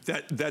than that.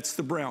 That's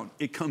the brown.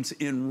 It comes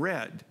in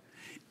red,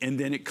 and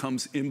then it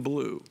comes in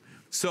blue.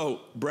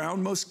 So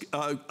brown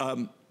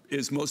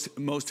is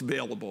most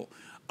available.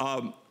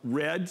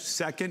 Red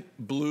second,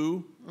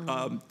 blue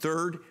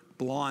third,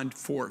 blonde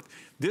fourth.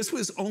 This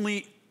was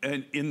only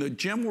in the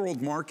gem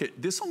world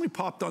market. This only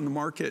popped on the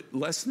market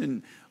less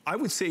than, I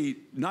would say,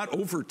 not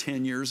over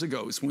 10 years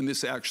ago is when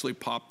this actually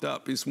popped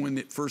up, is when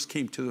it first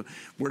came to,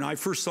 when I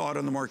first saw it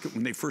on the market,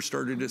 when they first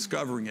started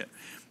discovering it.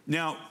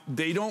 Now,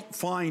 they don't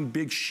find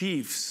big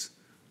sheafs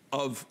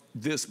of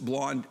this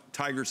blonde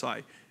tiger's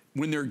eye.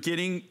 When they're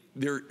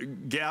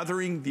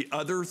gathering the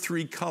other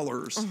 3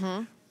 colors,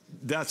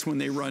 that's when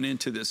they run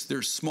into this.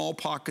 There's small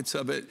pockets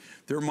of it.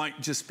 There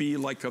might just be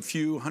like a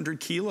few 100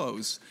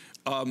 kilos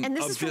and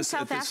this is from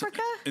South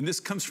Africa? And this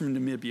comes from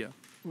Namibia.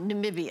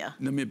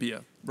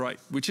 Namibia, right,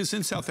 which is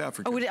in South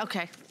Africa. Oh,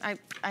 okay.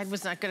 I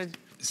was not good at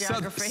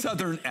geography.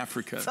 Southern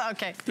Africa.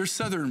 Okay. They're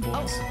southern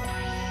boys.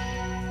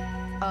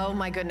 Oh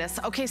my goodness.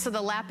 Okay, so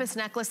the lapis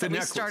necklace that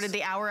we started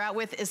the hour out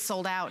with is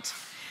sold out.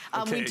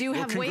 We do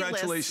have wait lists.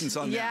 Congratulations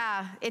on that.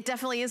 Yeah, it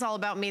definitely is all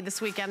about me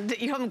this weekend.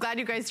 You know, I'm glad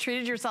you guys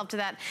treated yourself to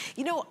that.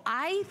 You know,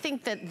 I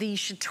think that the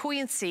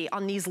chatoyancy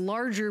on these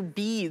larger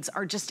beads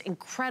are just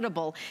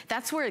incredible.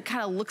 That's where it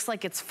kind of looks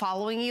like it's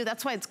following you.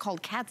 That's why it's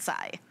called cat's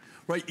eye.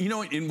 Right, you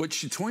know, and what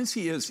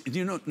chatoyancy is,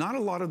 you know, not a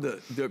lot of the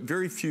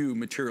very few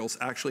materials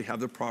actually have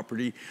the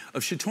property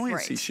of chatoyancy.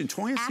 Right.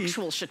 Chatoyancy.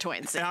 Actual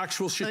chatoyancy.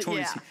 Actual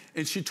chatoyancy. Yeah.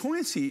 And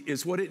chatoyancy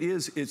is what it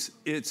is.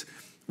 It's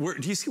where,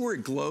 do you see where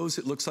it glows?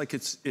 It looks like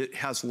it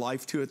has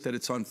life to it, that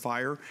it's on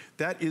fire.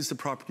 That is the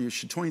property of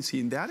chatoyancy,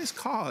 and that is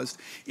caused,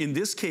 in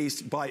this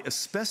case, by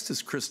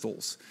asbestos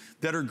crystals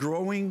that are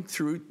growing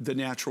through the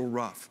natural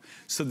rough.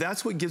 So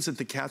that's what gives it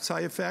the cat's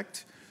eye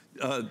effect.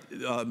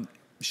 The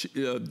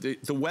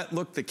wet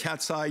look, the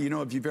cat's eye, you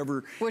know, if you've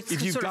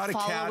got a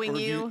cat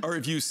or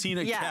if you've seen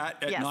a cat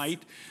at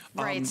night,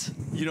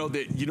 you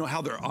know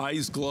how their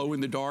eyes glow in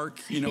the dark,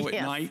 you know,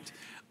 at night.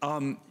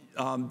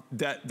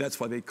 That's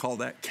why they call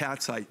that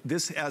cat's eye.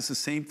 This has the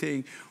same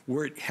thing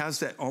where it has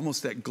that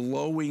almost that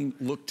glowing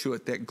look to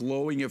it, that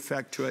glowing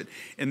effect to it,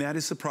 and that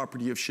is the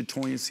property of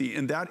chatoyancy,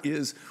 and that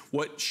is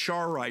what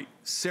charoite,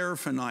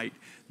 seraphinite,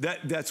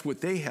 that's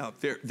what they have.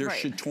 They're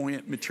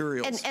chatoyant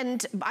materials.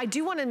 And I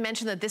do want to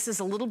mention that this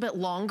is a little bit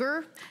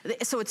longer.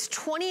 So it's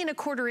 20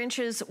 1/4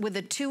 inches with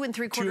a 2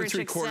 3/4 inch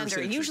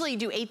extender. Usually you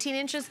do 18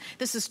 inches.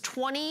 This is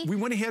 20. We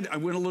went ahead, I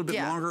went a little bit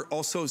longer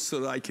also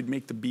so that I could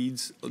make the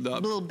beads a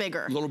little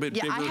bigger. A little bit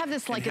bigger. Yeah, I have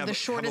this like the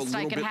shortest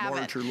I can have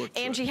it.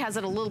 Angie has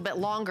it a little bit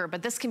longer,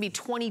 but this can be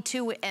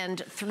 22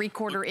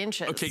 3/4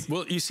 inches. Okay,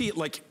 well, you see,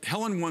 like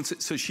Helen wants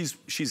it, so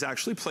she's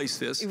actually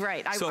placed this.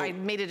 Right, so, I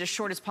made it as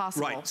short as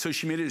possible. Right, so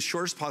she made it as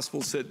short as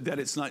possible so that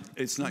it's not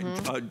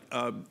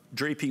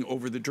draping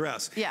over the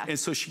dress. Yeah. And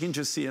so she can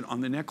just see it on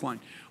the neckline.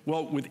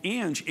 Well, with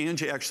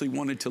Angie actually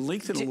wanted to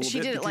lengthen it a little bit. She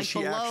did it like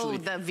below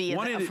the V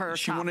of her top.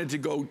 She wanted to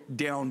go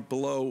down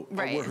below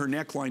where her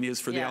neckline is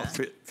for the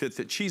outfit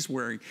that she's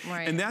wearing.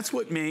 Right. And that's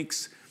what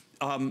makes,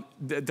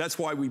 that's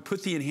why we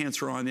put the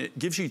enhancer on. It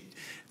gives you,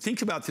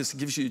 think about this, it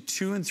gives you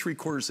 2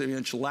 3/4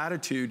 inch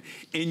latitude,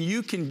 and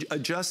you can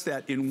adjust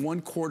that in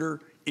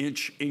 1/4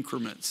 inch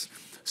increments.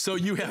 So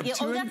you have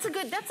that's a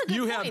good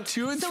you point. Have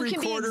 2 3/4. So it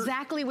can be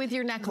exactly with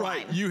your neckline.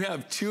 Right. You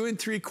have 2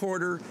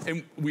 3/4,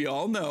 and we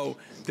all know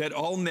that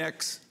all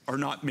necks are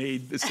not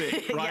made the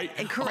same, right?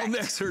 Correct. All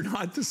necks are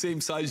not the same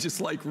size,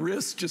 just like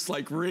wrists, just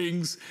like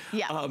rings,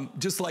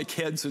 just like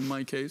heads in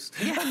my case.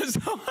 Yeah.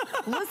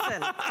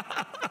 Listen.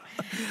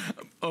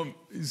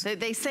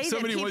 They say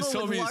that people with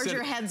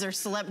larger heads are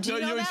celeb. Do you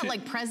know that?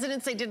 Like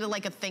presidents, they did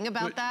like a thing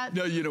about that.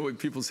 No, you know what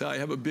people say? I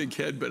have a big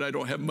head, but I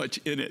don't have much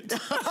in it.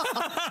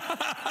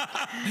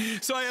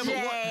 So I have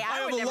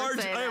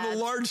a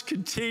large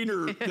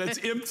container that's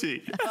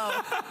empty.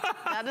 Oh,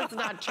 that is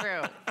not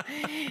true.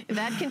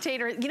 That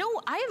container. You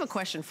know, I have a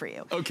question for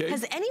you. Okay.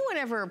 Has anyone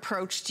ever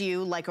approached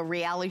you, like a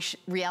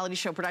reality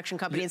show production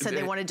company, and said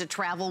they wanted to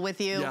travel with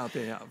you? Yeah,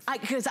 they have.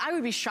 Because I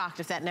would be shocked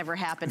if that never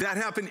happened. That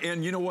happened,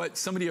 and you know what?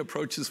 Somebody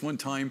approached us one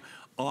time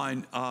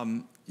on,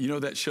 you know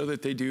that show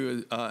that they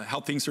do, How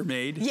Things Are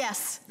Made?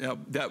 Yes. Yeah,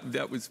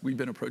 we've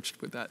been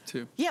approached with that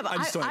too. Yeah, but I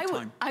just don't have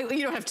time.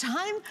 You don't have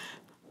time?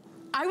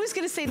 I was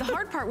going to say the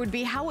hard part would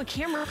be how a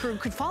camera crew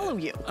could follow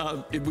you.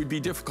 It would be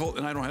difficult,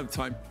 and I don't have the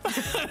time.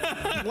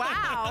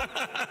 Wow.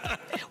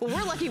 Well,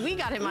 we're lucky we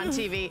got him on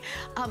TV.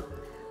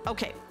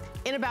 Okay.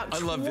 In about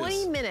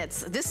 20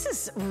 minutes. This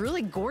is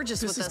really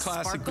gorgeous with the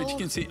sparkle. This is classic, but you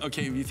can see,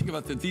 okay, if you think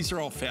about that, these are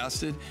all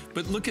fasted,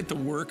 but look at the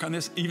work on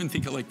this. Even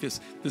think of like this,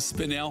 the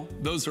spinel,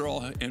 those are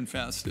all end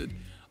fasted.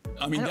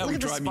 I mean, that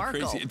would drive me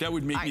crazy. That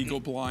would make me go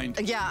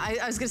blind. Yeah,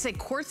 I was gonna say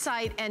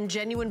quartzite and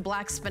genuine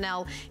black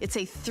spinel. It's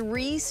a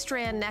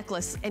 3-strand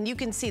necklace, and you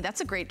can see,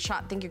 that's a great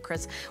shot, thank you,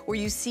 Chris, where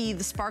you see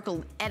the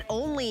sparkle at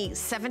only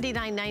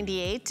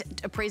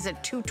 $79.98, appraised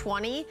at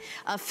 $220,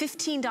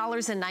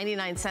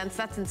 $15.99.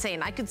 That's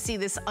insane. I could see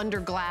this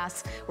under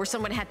glass where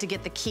someone had to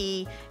get the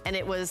key, and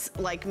it was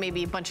like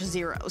maybe a bunch of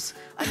zeros.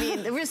 I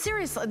mean,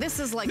 seriously, this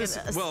is like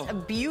a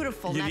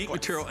beautiful necklace. Unique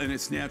material, and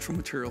it's natural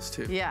materials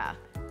too. Yeah.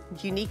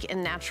 Unique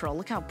and natural.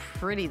 Look how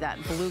pretty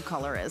that blue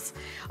color is.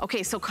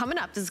 Okay, so coming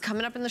up, this is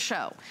coming up in the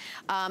show.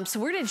 So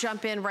we're gonna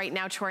jump in right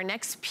now to our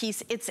next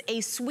piece. It's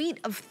a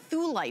suite of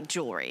thulite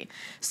jewelry.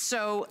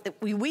 So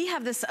we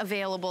have this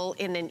available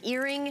in an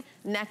earring,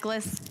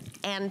 necklace,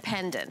 and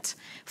pendant.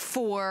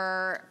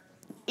 For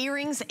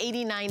earrings,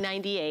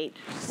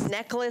 $89.98,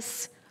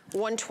 necklace,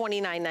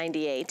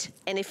 $129.98.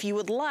 And if you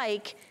would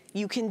like,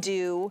 you can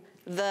do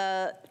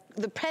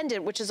the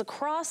pendant, which is a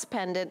cross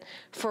pendant,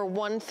 for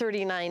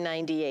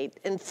 $139.98.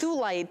 And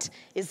thulite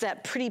is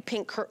that pretty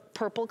pink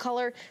purple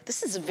color.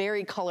 This is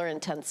very color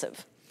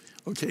intensive.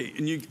 Okay,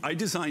 and I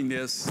designed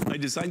this. I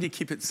designed to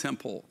keep it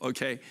simple,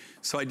 okay?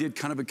 So I did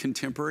kind of a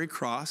contemporary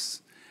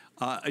cross.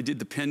 I did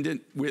the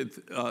pendant with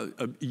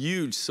a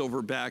huge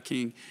silver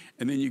backing,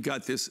 and then you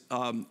got this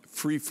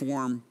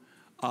free-form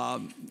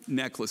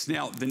necklace.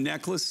 Now, the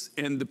necklace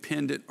and the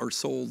pendant are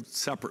sold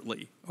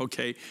separately,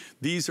 okay?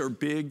 These are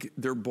big,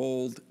 they're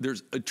bold.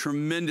 There's a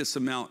tremendous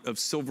amount of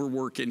silver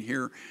work in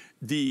here.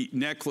 The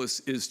necklace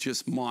is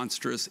just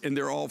monstrous, and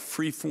they're all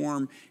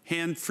free-form,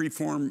 hand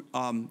free-form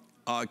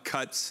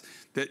cuts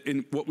that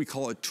in what we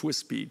call a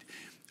twist bead.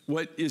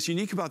 What is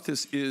unique about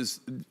this is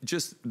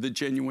just the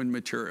genuine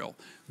material,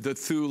 the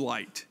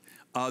thulite.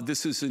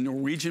 This is a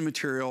Norwegian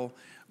material.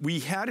 We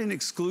had an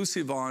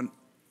exclusive on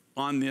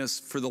this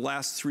for the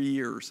last 3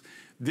 years.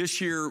 This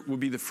year will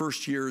be the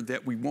first year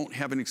that we won't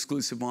have an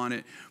exclusive on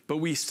it, but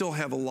we still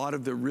have a lot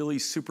of the really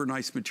super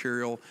nice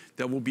material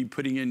that we'll be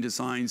putting in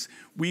designs.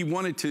 We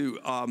wanted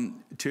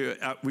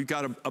we've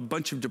got a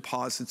bunch of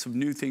deposits of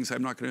new things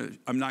I'm not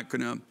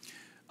gonna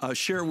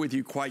share with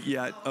you quite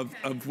yet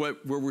of where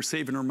we're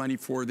saving our money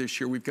for this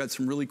year. We've got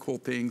some really cool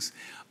things.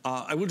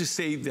 I will just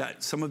say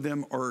that some of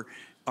them are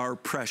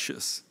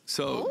precious.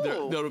 So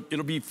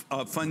it'll be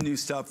fun new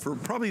stuff for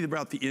probably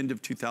about the end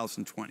of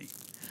 2020.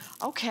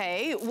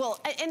 Okay, well,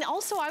 and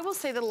also I will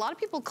say that a lot of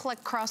people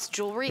collect cross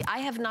jewelry. I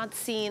have not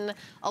seen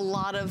a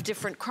lot of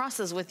different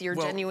crosses with your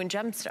genuine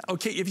gemstone.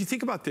 Okay, if you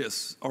think about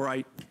this, all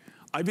right,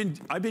 I've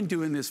been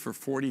doing this for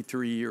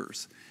 43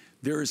 years.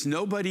 There is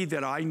nobody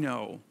that I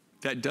know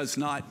that does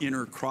not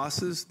enter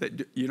crosses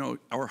that, you know,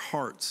 are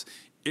hearts.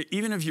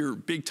 Even if you're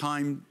big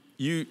time,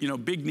 you know,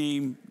 big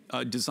name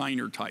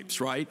designer types,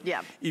 right?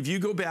 Yeah. If you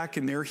go back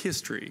in their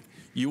history,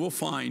 you will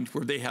find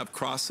where they have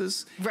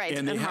crosses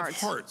and they have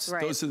hearts.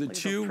 Right. Those are the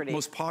two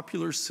most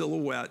popular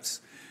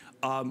silhouettes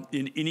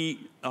in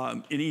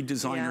any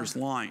designer's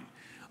line.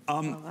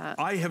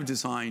 I have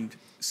designed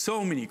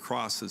so many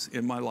crosses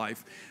in my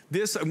life.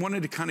 This, I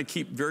wanted to kind of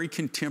keep very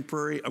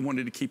contemporary. I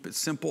wanted to keep it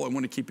simple. I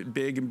wanted to keep it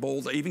big and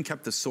bold. I even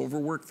kept the silver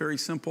work very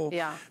simple,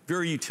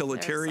 very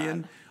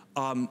utilitarian.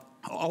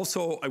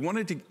 Also, I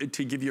wanted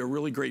to give you a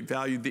really great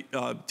value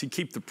to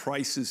keep the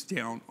prices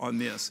down on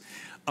this.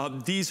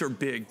 These are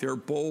big, they're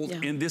bold,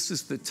 and this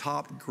is the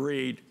top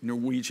grade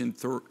Norwegian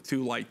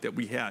thulite that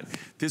we had.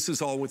 This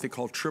is all what they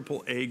call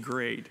AAA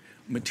grade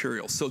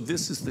material. So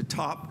this is the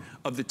top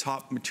of the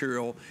top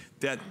material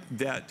of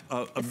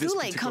this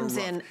thulite comes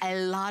in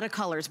a lot of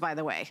colors, by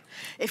the way.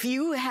 If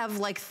you have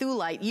like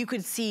thulite, you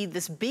could see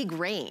this big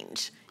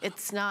range.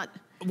 It's not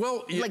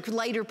like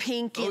lighter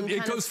pink.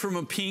 It goes from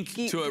a pink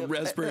to a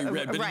raspberry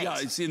red, but yeah,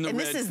 it's in the red form. And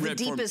this is the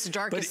deepest,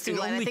 darkest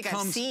thulite I think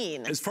I've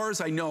seen. As far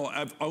as I know,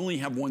 I only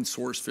have one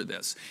source for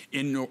this.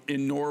 In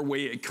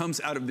Norway, it comes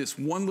out of this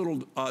one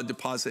little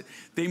deposit.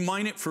 They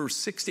mine it for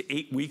 6 to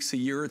 8 weeks a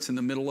year. It's in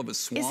the middle of a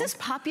swamp. Is this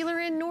popular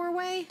in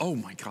Norway? Oh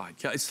my God,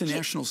 yeah, it's the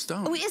national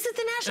stone. Oh, is it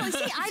the national?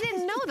 See, I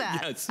didn't know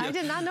that. Yes, I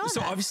did not know that. So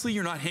obviously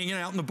you're not hanging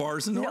out in the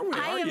bars in Norway,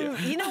 are you?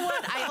 You know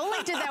what? I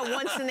only did that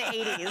once in the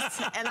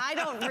 80s, and I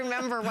don't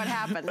remember what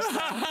happened. So.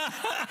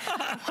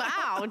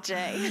 Wow,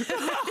 Jay. It's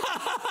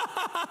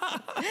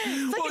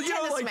like a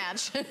tennis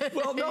match.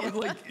 Well, no,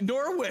 like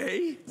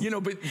Norway, you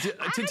know, but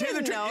to tell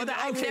the truth,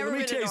 okay, let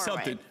me tell you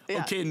something.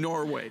 Yeah. Okay,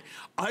 Norway.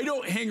 I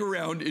don't hang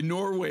around in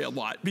Norway a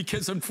lot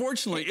because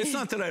unfortunately, it's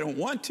not that I don't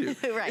want to.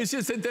 It's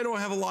just that they don't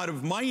have a lot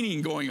of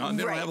mining going on.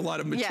 They don't have a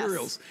lot of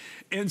materials.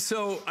 And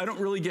so I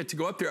don't really get to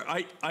go up there.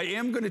 I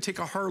am going to take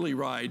a Harley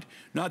ride,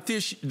 not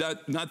this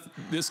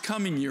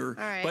coming year,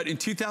 but in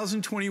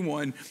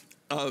 2021,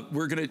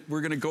 we're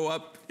gonna go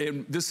up,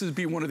 and this would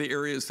be one of the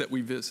areas that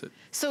we visit.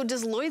 So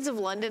does Lloyd's of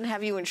London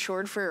have you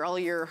insured for all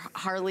your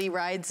Harley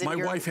rides? And my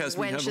wife has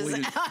me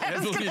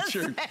heavily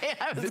insured.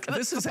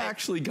 This is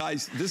actually,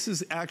 guys, this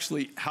is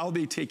actually how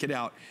they take it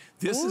out.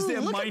 This is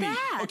them mining.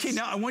 Okay,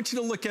 now I want you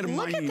to look at them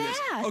mining this.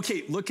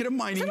 Okay, look at them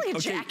mining. Is that like a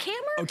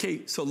jackhammer?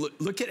 Okay, so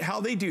look at how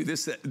they do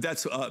this.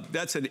 That's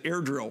an air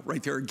drill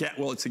right there.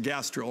 Well, it's a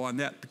gas drill on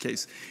that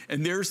case.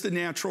 And there's the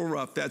natural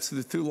rough. That's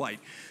the thulite.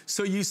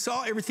 So you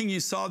saw everything you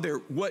saw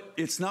there.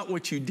 It's not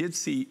what you did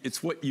see.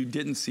 It's what you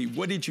didn't see.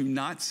 What did you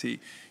not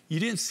see? You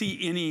didn't see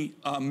any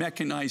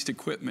mechanized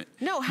equipment.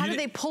 No, how do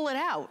they pull it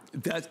out?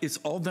 It's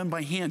all done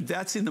by hand.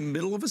 That's in the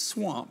middle of a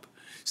swamp.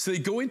 So they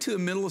go into the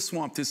middle of the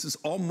swamp. This is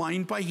all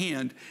mined by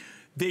hand.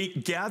 They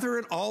gather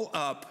it all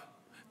up.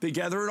 They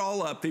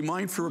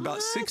mine for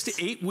about 6 to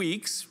 8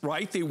 weeks,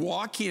 right? They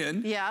walk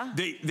in. Yeah.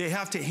 They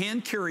have to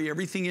hand carry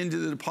everything into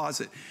the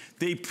deposit.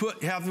 They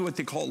have what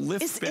they call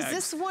lift bags. Is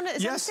this one?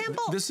 Is that a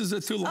sample? This is a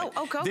thulite.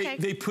 Oh, okay.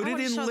 They put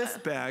it in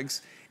lift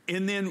bags.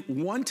 And then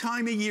one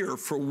time a year,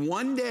 for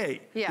one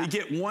day, they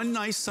get one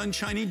nice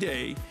sunshiny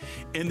day,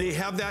 and they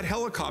have that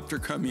helicopter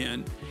come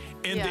in,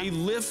 and they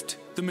lift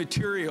the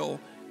material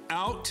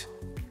out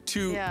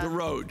to the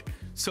road.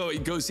 So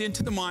it goes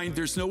into the mine.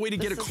 There's no way to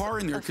get a car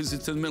in there because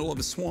it's in the middle of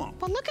a swamp.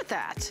 But look at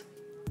that.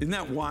 Isn't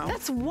that wild?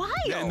 That's wild.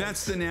 Yeah, and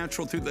that's the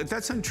natural thulite.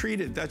 That's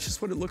untreated. That's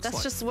just what it looks like.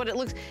 That's just what it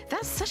looks.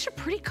 That's such a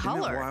pretty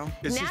color.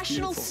 Isn't that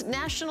wild? It's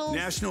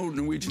National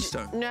Norwegian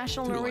stone.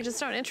 National Norwegian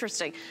stone.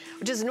 Interesting.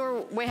 Does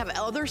Norway have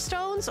other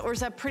stones, or is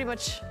that pretty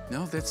much?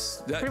 No,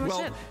 that's pretty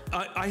much it.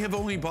 I've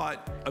only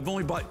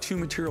bought 2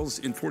 materials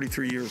in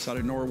 43 years out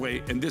of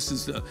Norway, and this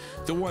is the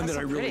one that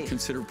I really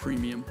consider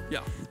premium.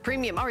 Yeah.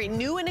 Premium. All right,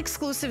 new and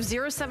exclusive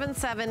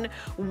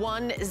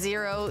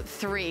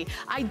 077103.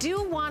 I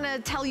do want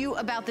to tell you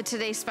about the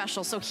Today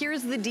Special. So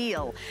here's the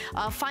deal.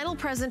 Final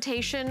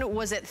presentation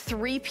was at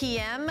 3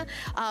 p.m.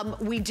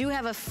 We do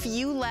have a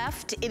few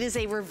left. It is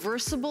a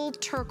reversible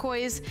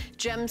turquoise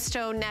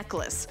gemstone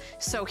necklace.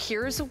 So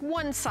here's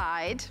one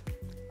side,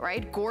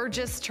 right?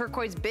 Gorgeous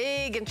turquoise,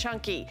 big and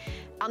chunky.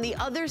 On the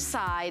other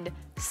side,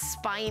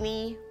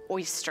 spiny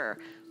oyster.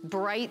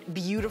 Bright,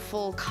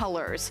 beautiful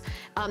colors.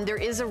 There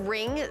is a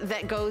ring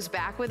that goes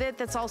back with it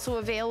that's also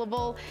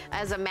available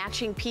as a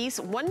matching piece.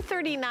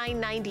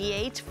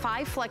 $139.98,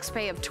 5 flex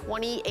pay of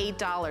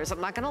 $28.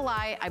 I'm not gonna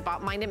lie, I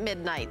bought mine at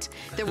midnight.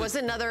 There was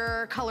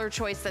another color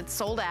choice that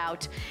sold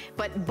out,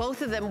 but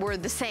both of them were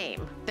the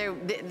same.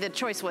 The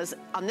choice was,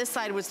 on this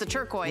side was the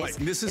turquoise. Right.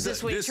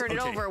 This way you turn it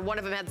over, one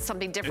of them had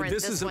something different. And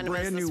this is a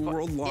brand new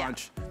world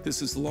launch.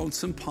 This is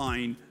Lonesome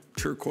Pine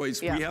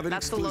turquoise. Yeah, we have an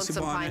exclusive that's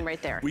the Lonesome Pine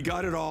right there. We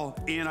got it all,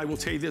 and I will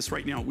tell you this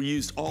right now, we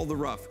used all the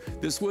rough.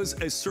 This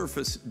was a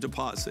surface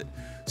deposit.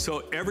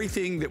 So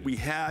everything that we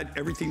had,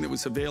 everything that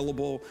was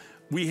available,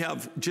 we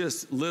have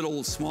just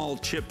little small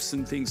chips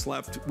and things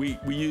left. We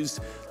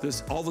used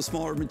all the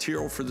smaller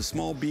material for the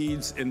small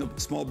beads, and the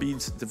small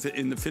beads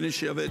in the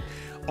finish of it,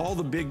 all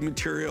the big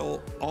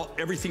material,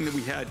 everything that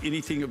we had,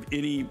 anything of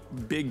any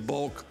big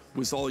bulk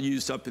was all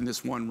used up in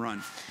this one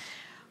run.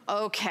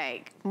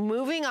 Okay,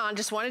 moving on.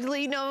 Just wanted to let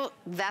you know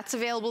that's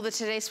available, the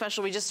Today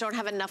Special. We just don't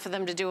have enough of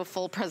them to do a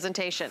full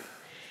presentation.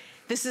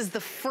 This is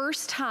the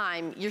first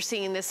time you're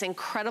seeing this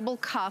incredible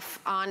cuff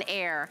on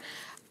air.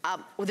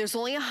 There's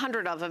only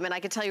 100 of them, and I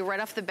can tell you right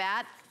off the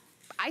bat,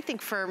 I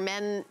think for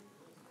men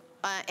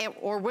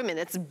or women,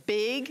 it's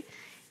big,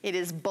 it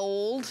is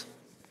bold.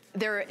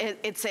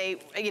 It's a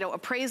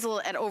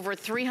appraisal at over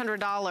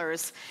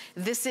 $300.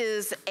 This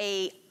is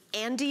a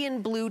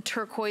Andean blue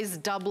turquoise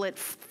doublet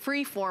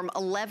freeform,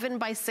 11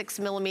 by 6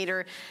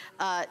 millimeter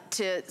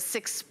to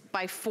 6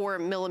 by 4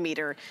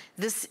 millimeter.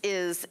 This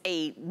is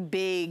a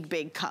big,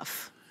 big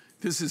cuff.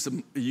 This is a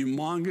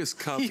humongous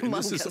cuff. And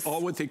this is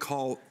all what they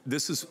call,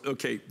 this is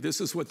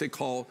what they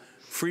call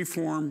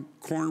freeform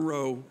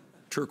cornrow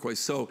turquoise.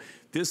 So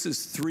this is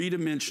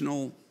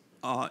 3-dimensional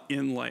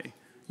inlay.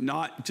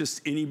 Not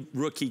just any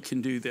rookie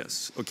can do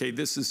this. Okay,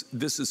 this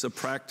is a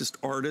practiced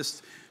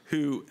artist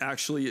who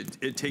actually,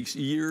 it takes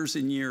years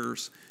and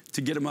years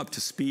to get them up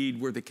to speed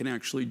where they can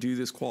actually do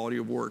this quality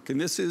of work. And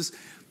this is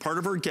part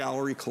of our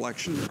gallery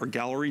collection, our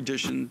gallery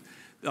edition.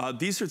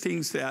 These are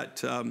things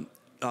that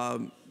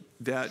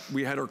that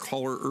we had our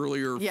caller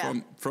earlier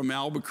from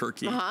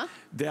Albuquerque.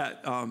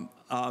 That our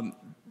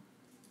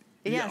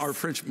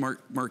French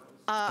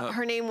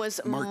her name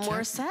was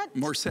Morissette.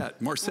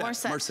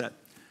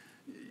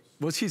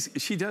 Well,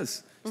 she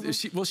does.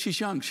 She's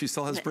young. She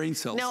still has brain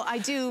cells. No, I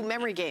do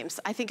memory games.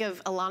 I think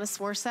of Alanis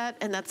Morissette,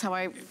 and that's how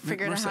I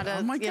figured out how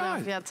to,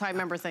 that's how I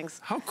remember things.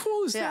 How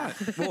cool is that?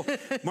 Well,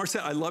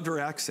 Morissette, I loved her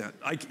accent.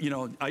 I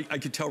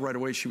could tell right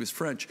away she was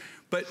French.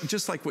 But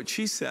just like what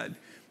she said,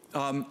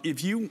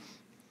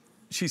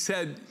 she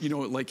said,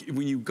 like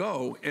when you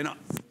go, and I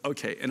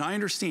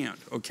understand,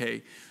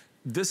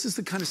 this is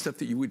the kind of stuff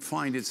that you would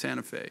find in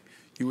Santa Fe.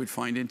 You would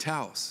find in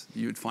Taos.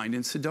 You would find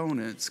in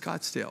Sedona, and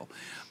Scottsdale.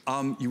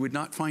 You would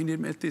not find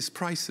them at these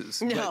prices.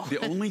 No. But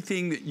the only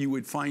thing that you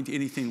would find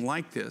anything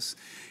like this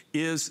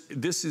is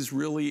this is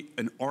really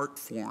an art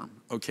form,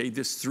 okay?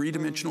 This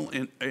three-dimensional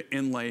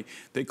inlay.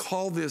 They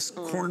call this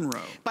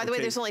cornrow. By the way,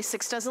 there's only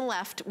 6 dozen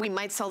left. We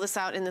might sell this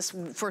out in this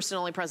first and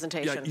only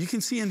presentation. Yeah, you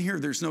can see in here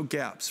there's no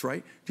gaps,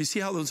 right? Do you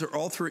see how those are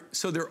all three?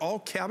 So they're all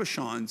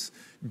cabochons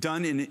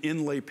done in an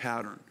inlay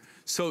pattern.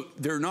 So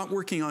they're not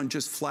working on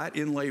just flat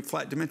inlay,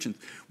 flat dimensions.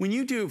 When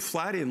you do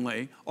flat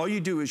inlay, all you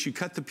do is you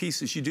cut the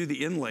pieces, you do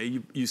the inlay,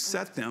 you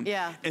set them,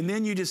 and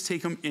then you just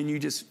take them and you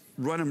just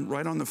run them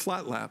right on the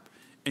flat lap.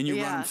 And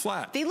you run them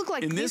flat. They look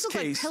like, these look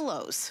like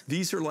pillows.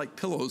 These are like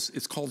pillows.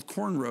 It's called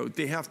cornrow.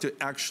 They have to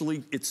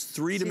actually, it's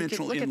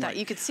three-dimensional inlay. Look at that.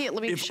 You can see it.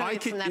 Let me show you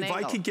from that angle.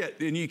 If I could get,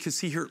 and you can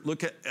see here,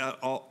 look at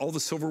all the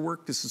silver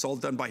work. This is all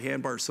done by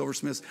hand by our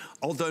silversmiths,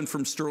 all done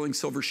from sterling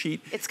silver sheet.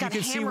 It's got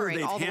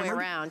hammering all the way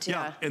around.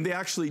 Yeah, and they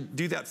actually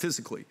do that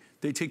physically.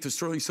 They take the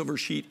sterling silver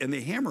sheet and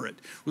they hammer it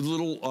with a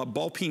little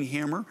ball peen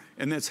hammer,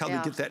 and that's how they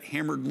get that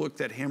hammered look,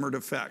 that hammered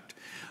effect.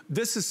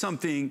 This is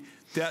something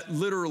that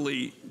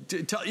literally,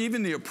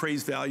 even the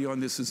appraised value on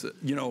this is,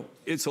 you know,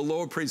 it's a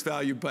low appraised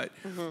value, but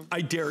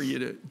I dare you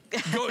to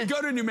go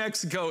to New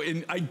Mexico,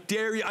 and I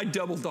dare you, I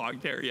double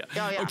dog dare you.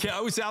 Okay, I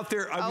was out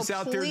there,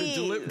 there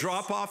to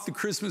drop off the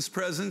Christmas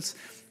presents,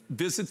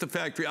 visit the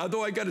factory.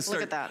 Although I got to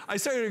start, I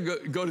started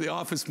to go to the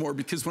office more,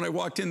 because when I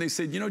walked in, they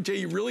said, you know, Jay,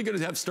 you're really going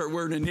to have to start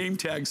wearing a name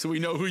tag so we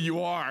know who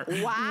you are.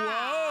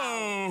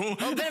 Wow. Whoa.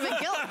 A bit of a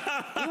guilt.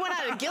 You went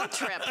on a guilt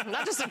trip,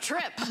 not just a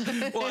trip.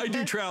 Well, I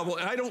do travel,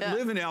 and I don't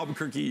live in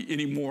Albuquerque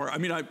anymore. I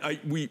mean,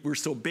 we're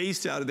still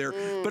based out of there,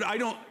 but I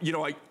don't, you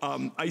know, I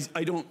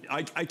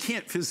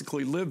can't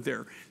physically live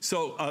there.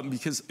 So,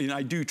 because, you know,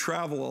 I do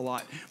travel a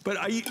lot, but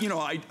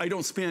I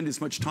don't spend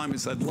as much time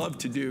as I'd love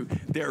to do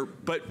there.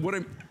 But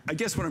I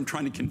guess what I'm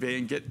trying to convey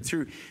and get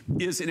through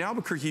is, in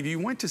Albuquerque, if you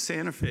went to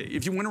Santa Fe,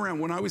 if you went around,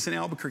 when I was in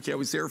Albuquerque, I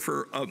was there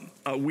for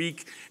a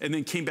week and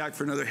then came back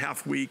for another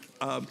half week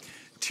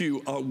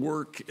to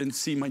work and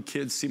see my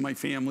kids, see my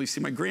family,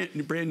 see my brand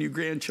new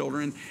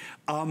grandchildren.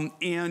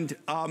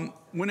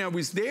 When I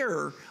was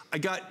there, I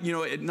got, you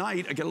know, at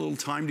night, I got a little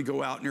time to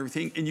go out and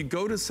everything. And you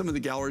go to some of the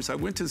galleries. I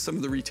went to some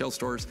of the retail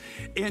stores,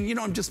 and, you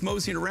know, I'm just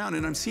moseying around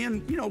and I'm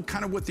seeing, you know,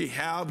 kind of what they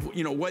have,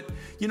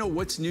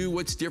 what's new,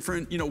 what's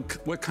different, you know,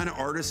 what kind of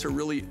artists are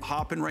really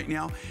hopping right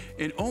now.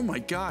 And oh my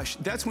gosh,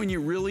 that's when you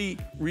really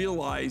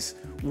realize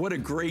what a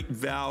great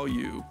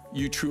value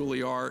you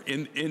truly are.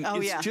 And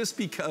it's just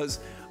because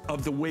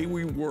of the way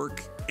we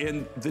work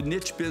and the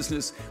niche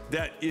business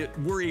that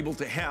we're able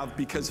to have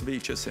because of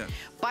HSN.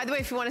 By the way,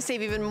 if you want to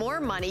save even more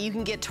money, you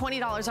can get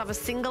 $20 off a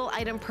single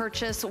item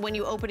purchase when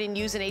you open and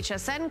use an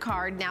HSN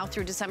card now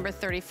through December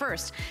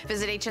 31st.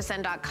 Visit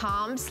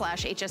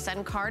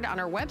hsn.com/HSN card on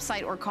our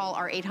website, or call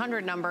our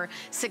 800 number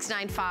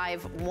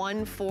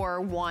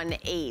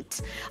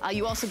 695-1418.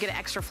 You also get an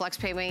extra flex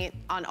payment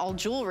on all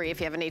jewelry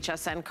if you have an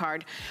HSN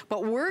card.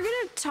 But we're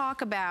going to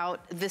talk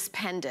about this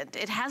pendant.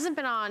 It hasn't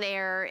been on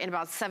air in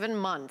about 7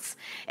 months,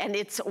 and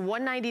it's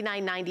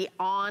 $199.90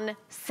 on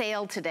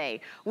sale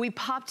today. We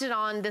popped it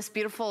on this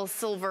beautiful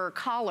silver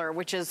collar,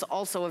 which is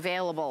also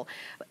available.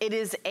 It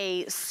is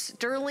a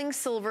sterling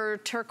silver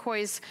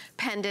turquoise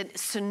pendant.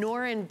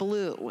 Sonoran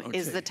blue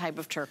is the type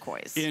of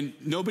turquoise. And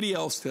nobody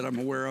else that I'm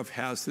aware of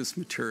has this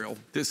material.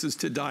 This is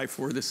to die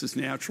for. This is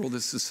natural.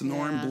 This is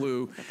Sonoran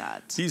blue. Look at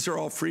that. These are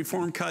all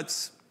freeform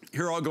cuts.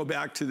 Here, I'll go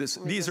back to this.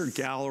 These are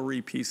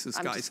gallery pieces,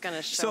 guys. I'm just going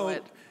to show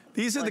it.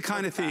 These are the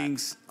kind of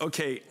things,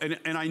 okay,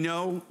 and I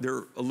know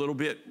they're a little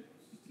bit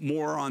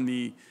more on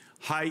the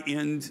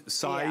high-end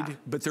side,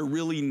 but they're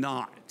really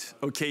not,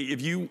 okay?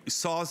 If you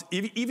saw,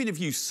 even if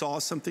you saw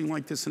something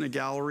like this in a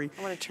gallery,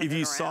 if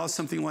you saw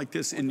something like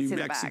this in New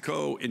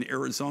Mexico, in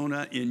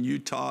Arizona, in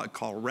Utah,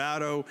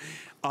 Colorado,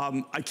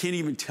 I can't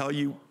even tell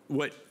you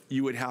what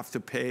you would have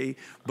to pay,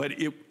 but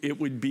it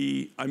would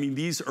be, I mean,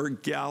 these are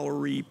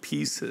gallery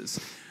pieces.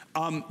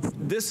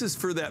 This is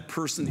for that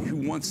person who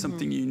wants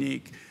something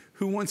unique,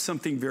 who wants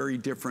something very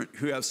different,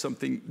 who has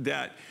something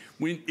that,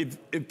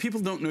 if people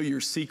don't know your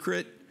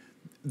secret,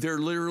 they're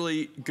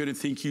literally going to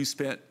think you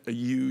spent a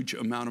huge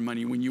amount of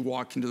money when you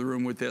walk into the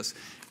room with this.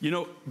 You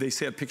know, they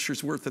say a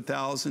picture's worth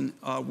 1,000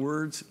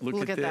 words.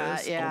 Look at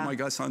this. Oh my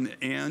gosh, on the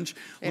Ange.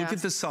 Look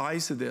at the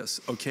size of this,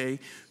 okay?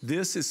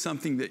 This is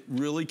something that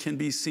really can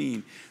be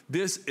seen.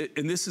 This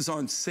is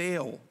on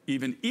sale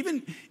even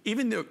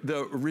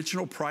the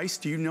original price.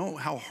 Do you know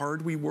how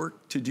hard we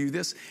work to do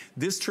this?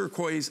 This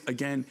turquoise,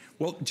 again,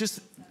 well,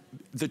 just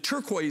the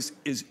turquoise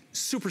is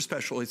super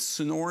special. It's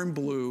Sonoran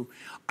blue.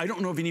 I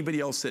don't know of anybody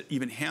else that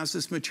even has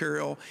this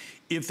material.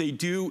 If they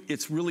do,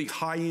 it's really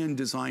high-end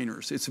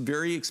designers. It's a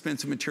very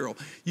expensive material.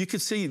 You can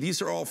see these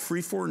are all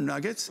freeform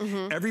nuggets.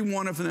 Every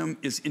one of them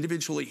is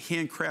individually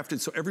handcrafted,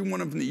 so every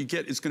one of them that you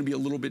get is going to be a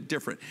little bit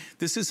different.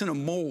 This isn't a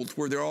mold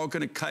where they're all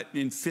going to cut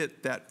and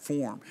fit that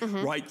form,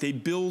 right? They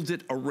build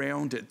it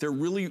around it. They're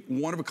really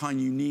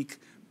one-of-a-kind, unique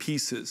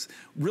pieces,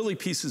 really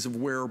pieces of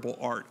wearable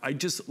art. I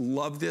just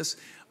love this.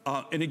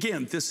 And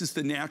again, this is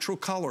the natural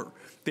color.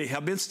 They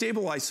have been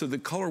stabilized, so the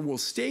color will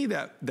stay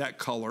that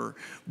color,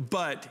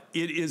 but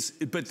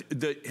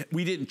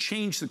we didn't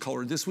change the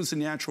color. This was a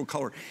natural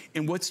color.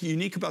 And what's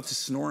unique about the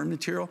Sonora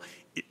material,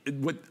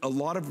 what a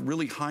lot of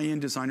really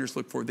high-end designers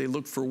look for, they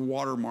look for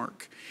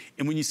watermark.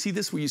 And when you see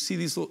this, when you see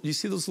these, you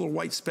see those little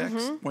white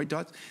specks, white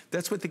dots?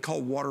 That's what they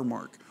call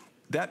watermark.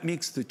 That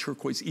makes the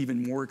turquoise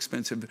even more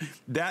expensive.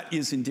 That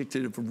is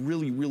indicative of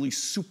really, really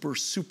super,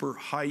 super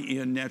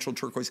high-end natural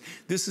turquoise.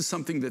 This is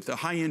something that the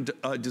high-end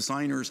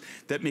designers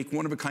that make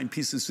one-of-a-kind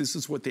pieces, this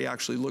is what they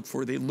actually look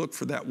for. They look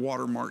for that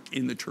watermark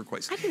in the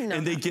turquoise. I didn't know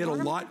and they get a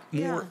lot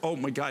more, oh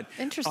my God.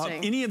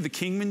 Interesting. Any of the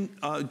Kingman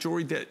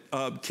jewelry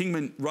that,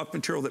 Kingman rough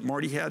material that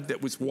Marty had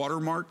that was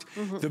watermarked,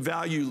 the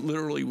value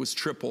literally was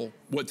triple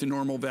what the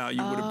normal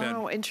value would have been.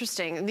 Oh,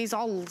 interesting. And these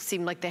all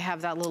seem like they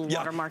have that little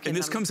watermark in them.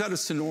 And this comes out of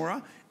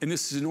Sonora. And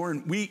this is Sonora.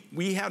 And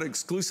we had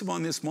exclusive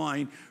on this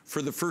line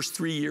for the first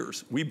 3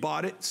 years. We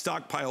bought it,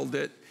 stockpiled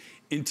it,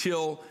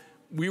 until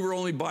we were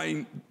only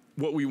buying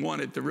what we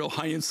wanted, the real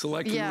high-end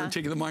select, when we were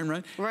taking the mine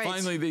run. Right.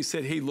 Finally, they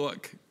said, hey,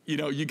 look, you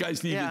know, you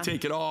guys need to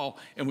take it all.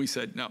 And we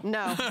said, no.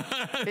 No,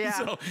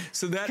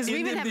 so that because we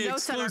even have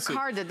notes on our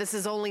card that this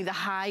is only the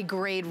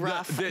high-grade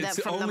rough that's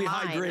from only the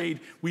mine. high grade.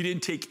 We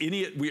didn't take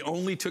any, we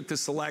only took the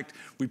select.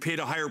 We paid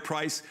a higher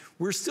price.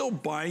 We're still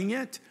buying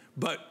it,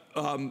 but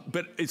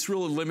it's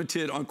really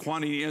limited on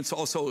quantity, and it's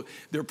also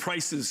their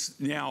prices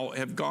now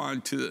have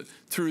gone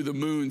through the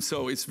moon.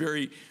 So it's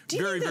very tough to make a deal.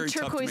 Do you think the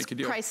turquoise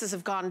prices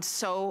have gone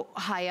so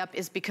high up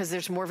is because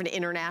there's more of an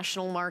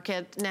international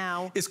market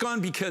now? It's gone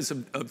because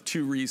of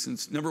two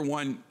reasons. Number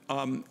one,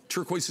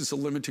 turquoise is a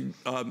limited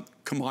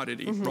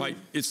commodity, right?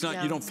 It's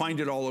not, you don't find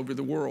it all over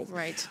the world.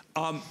 Right.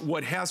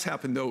 What has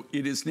happened though,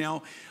 it is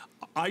now,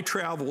 I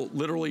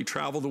literally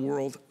travel the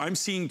world. I'm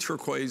seeing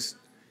turquoise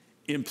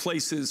in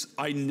places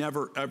I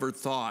never, ever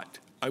thought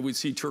I would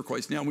see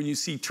turquoise. Now, when you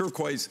see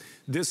turquoise,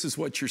 this is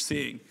what you're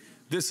seeing.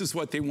 This is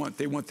what they want.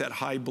 They want that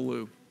high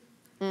blue.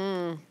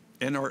 And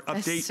our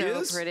update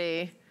is? So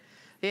pretty.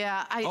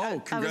 Yeah, I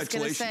was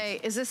going to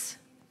say, is this?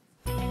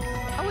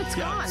 Oh, it's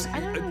gone. I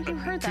don't know if you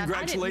heard that.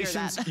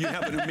 Congratulations, I didn't hear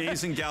that. You have an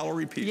amazing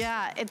gallery piece.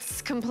 Yeah,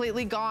 it's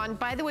completely gone.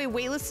 By the way,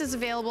 waitlist is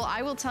available.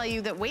 I will tell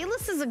you that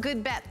waitlist is a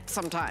good bet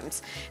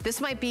sometimes.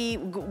 This might be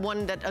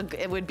one that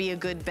it would be a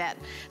good bet.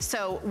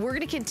 So we're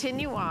going to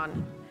continue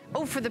on.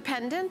 Oh, for the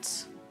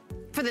pendant?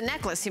 For the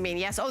necklace, you mean?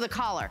 Yes. Oh, the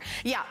collar.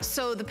 Yeah,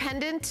 so the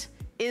pendant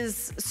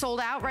is sold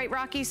out, right,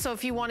 Rocky? So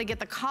if you want to get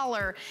the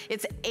collar,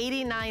 it's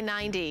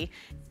 $89.90.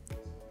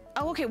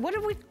 Oh, okay, what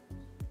did we...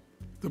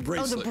 The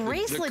bracelet. Oh, the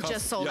bracelet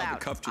just sold out.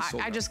 The cuff just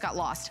sold out. I just got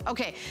lost.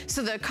 Okay,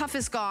 so the cuff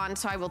is gone,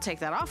 so I will take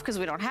that off because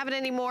we don't have it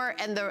anymore.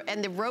 And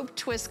the rope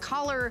twist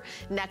collar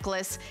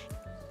necklace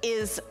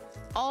is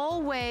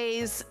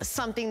always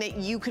something that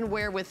you can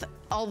wear with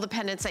all the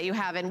pendants that you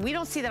have, and we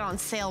don't see that on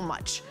sale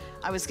much,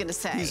 I was gonna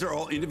say. These are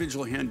all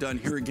individual hand done.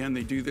 Here again,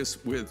 they do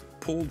this with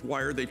pulled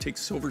wire. They take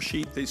silver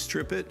sheet, they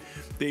strip it,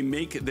 they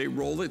make it, they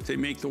roll it, they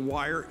make the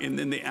wire, and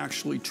then they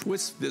actually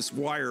twist this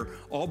wire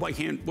all by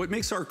hand. What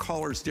makes our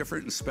collars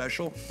different and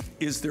special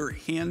is they're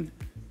hand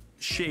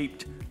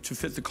shaped to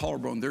fit the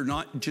collarbone. They're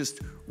not just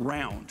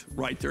round,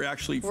 right? They're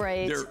actually,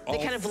 they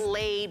kind of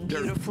lay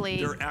beautifully.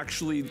 They're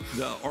actually,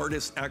 the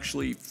artist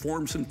actually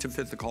forms them to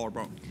fit the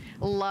collarbone.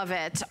 Love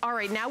it. All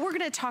right, now we're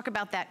gonna talk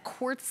about that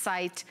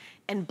quartzite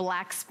and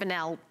black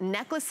spinel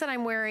necklace that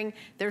I'm wearing.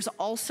 There's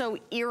also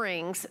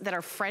earrings that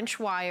are French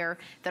wire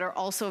that are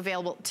also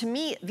available. To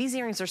me, these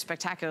earrings are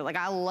spectacular. Like,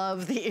 I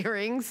love the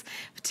earrings.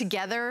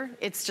 Together,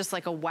 it's just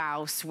like a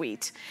wow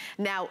suite.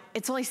 Now,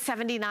 it's only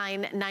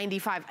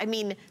 $79.95. I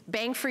mean,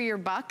 bang for your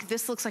buck,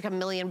 this looks like $1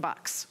 million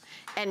bucks.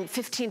 And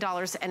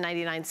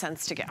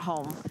 $15.99 to get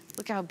home.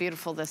 Look how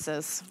beautiful this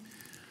is.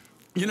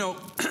 You know,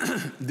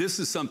 this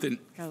is something,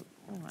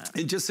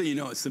 and just so you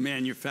know, it's the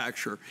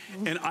manufacturer.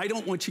 And I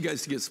don't want you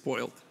guys to get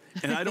spoiled.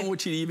 And I don't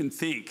want you to even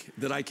think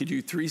that I could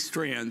do 3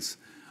 strands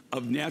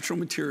of natural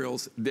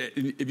materials that,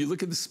 if you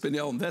look at the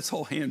spinel, that's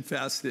all hand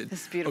fasted.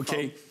 It's beautiful.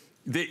 Okay,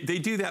 they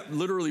do that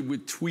literally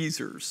with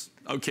tweezers.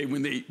 Okay,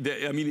 when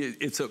I mean,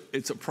 it's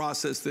a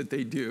process that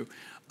they do.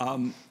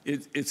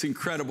 It's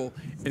incredible,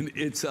 and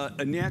it's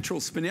a natural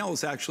spinel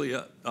is actually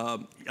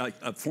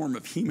a form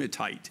of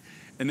hematite.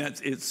 And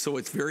so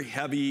it's very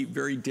heavy,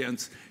 very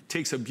dense,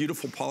 takes a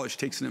beautiful polish,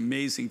 takes an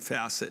amazing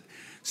facet.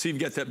 So you've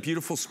got that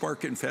beautiful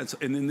spark and fence,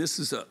 and then this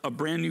is a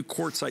brand new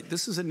quartzite.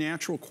 This is a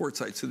natural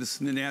quartzite, so this is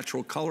the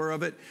natural color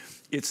of it.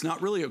 It's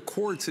not really a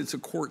quartz, it's a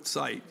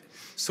quartzite.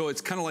 So it's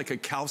kind of like a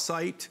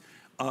calcite,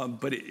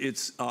 but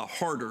it's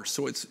harder,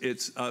 so it's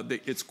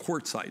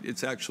quartzite.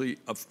 It's actually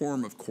a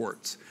form of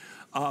quartz.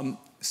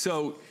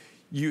 So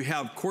you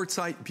have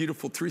quartzite,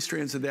 beautiful 3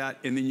 strands of that,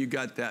 and then you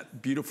got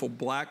that beautiful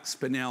black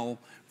spinel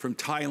from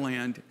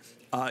Thailand,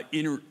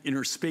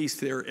 interspaced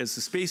there as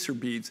the spacer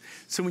beads.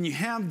 So when you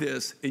have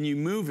this and you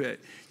move it,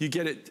 you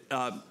get it,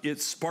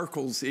 it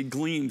sparkles, it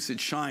gleams, it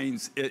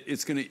shines,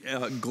 it's gonna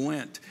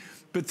glint.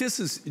 but this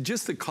is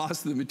just the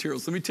cost of the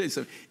materials. Let me tell you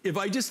something. If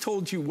I just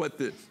told you what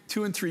the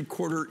 2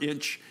 3/4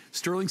 inch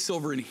sterling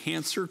silver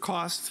enhancer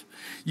cost,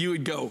 you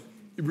would go,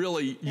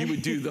 really, you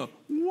would do the,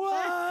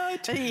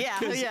 what?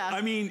 Yeah.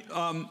 I mean,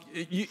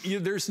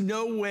 there's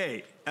no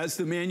way, as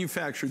the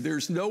manufacturer,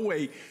 there's no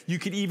way you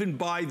could even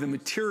buy the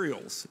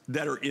materials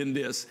that are in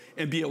this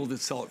and be able to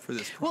sell it for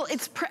this price. Well,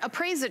 it's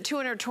appraised at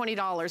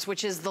 $220,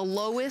 which is the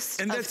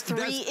lowest of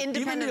three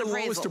independent appraisals. Even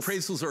the lowest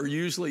appraisals are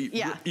usually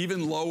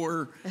even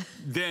lower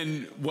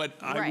than what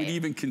I would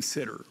even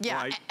consider.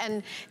 Yeah,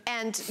 right?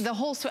 and the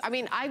whole, I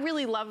mean, I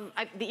really love,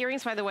 the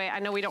earrings, by the way, I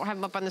know we don't have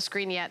them up on the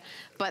screen yet,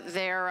 but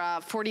they're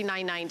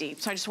 $49.90.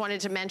 So I just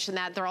wanted to mention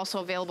that. They're also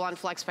available on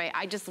FlexPay.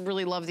 I just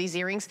really love these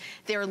earrings.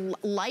 They're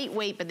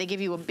lightweight, but they give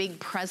you a big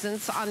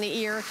presence on the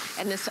ear,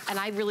 and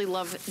I really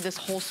love this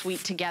whole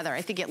suite together.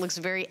 I think it looks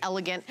very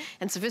elegant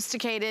and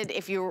sophisticated.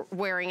 If you're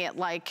wearing it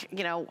like,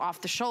 you know,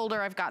 off the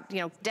shoulder, I've got, you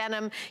know,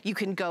 denim. You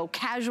can go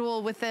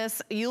casual with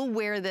this. You'll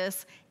wear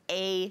this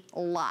a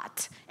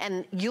lot,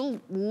 and you'll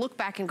look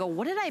back and go,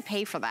 what did I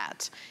pay for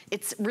that?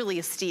 It's really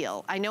a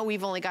steal. I know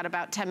we've only got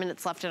about 10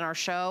 minutes left in our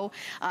show.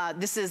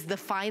 This is the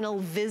final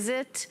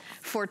visit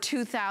for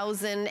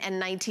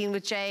 2019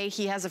 with Jay.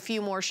 He has a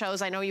few more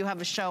shows. I know you have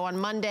a show on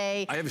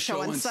Monday. I have a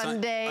show on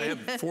Sunday. I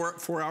have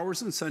four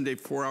hours on Sunday,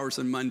 4 hours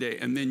on Monday,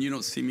 and then you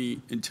don't see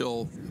me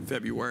until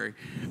February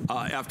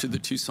after the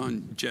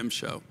Tucson Gem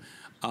Show.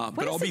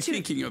 But I'll be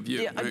thinking of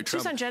you when I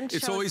travel.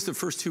 It's always the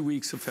first 2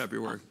 weeks of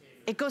February.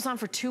 It goes on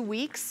for 2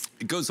 weeks?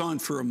 It goes on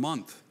for a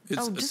month.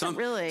 Does it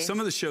really? Some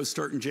of the shows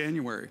start in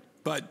January,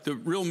 but the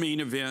real main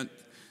event,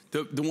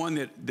 the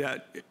one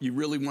that you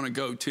really want to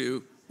go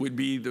to would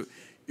be the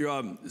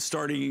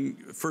starting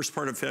first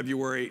part of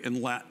February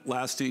and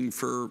lasting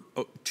for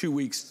 2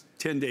 weeks,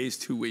 10 days,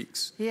 2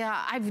 weeks.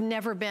 Yeah, I've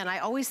never been. I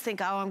always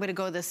think, oh, I'm going to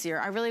go this year.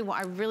 I really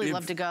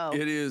love to go.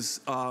 It is.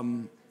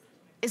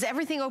 Is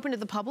everything open to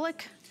the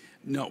public?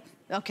 No.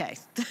 Okay,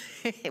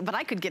 but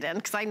I could get in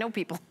because I know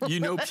people. You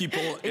know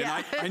people,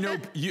 and I know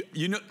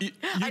you know.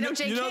 I know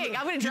Jay King.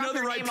 I'm going to drop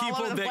your name all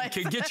over the place. You know the right people that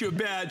can get you a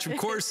badge. Of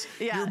course,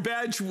 your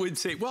badge would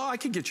say, "Well, I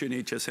could get you an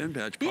HSN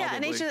badge." Probably. Yeah,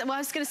 an HSN. Well, I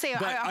was going to say,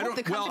 I hope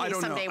the company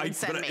someday would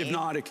send me. If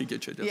not, I could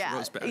get you a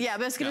Rose badge. Yeah,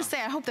 but I was going to say,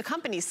 I hope the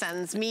company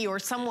sends me or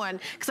someone,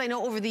 because I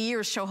know over the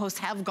years show hosts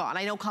have gone.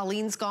 I know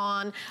Colleen's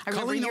gone. I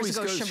remember years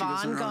ago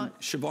Siobhan gone.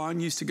 Siobhan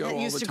used to go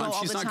all the time.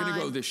 She's not going to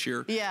go this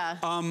year. Yeah.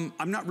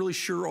 I'm not really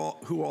sure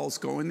who all's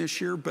going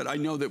this year, but I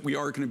know that we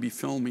are going to be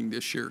filming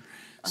this year.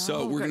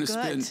 So we're going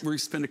to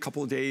spend a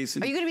couple of days.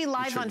 Are you going to be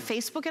live on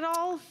Facebook at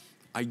all?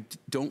 I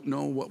don't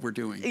know what we're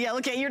doing. Yeah,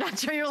 okay, you're not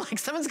sure. You're like,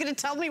 someone's going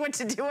to tell me what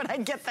to do when I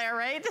get there,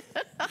 right?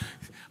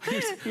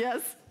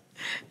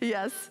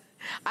 Yes.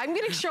 I'm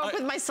going to show up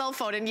with my cell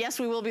phone, and yes,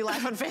 we will be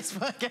live on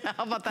Facebook.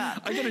 How about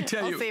that? I got to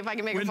tell you. I'll see if I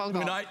can make a phone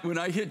call. When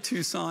I hit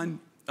Tucson,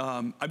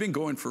 I've been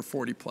going for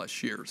 40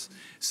 plus years.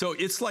 So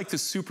it's like the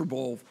Super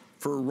Bowl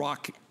for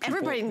rock people.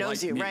 Everybody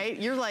knows you, right?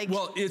 You're like,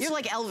 you're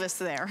like Elvis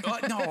there.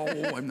 No,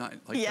 I'm not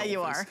like yeah, Elvis.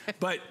 You are.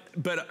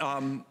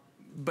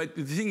 But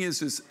the thing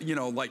is, you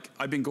know, like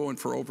I've been going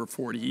for over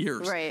 40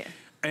 years. Right.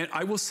 And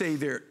I will say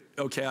there,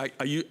 okay,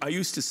 I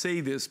used to say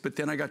this, but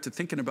then I got to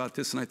thinking about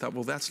this and I thought,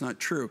 well, that's not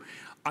true.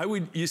 I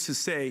used to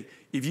say,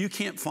 if you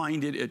can't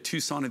find it at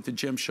Tucson at the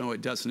Gem Show,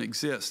 it doesn't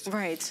exist.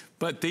 Right.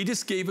 But they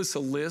just gave us a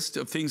list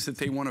of things that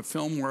they want to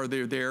film while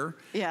they're there.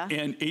 Yeah.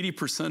 And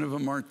 80% of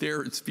them aren't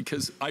there. It's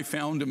because I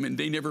found them and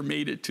they never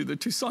made it to the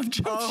Tucson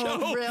Gem Show.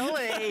 Oh,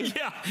 really?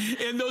 Yeah.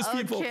 And those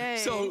people.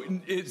 So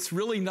it's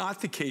really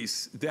not the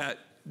case that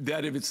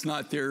if it's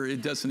not there,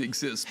 it doesn't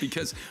exist.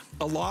 Because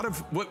a lot of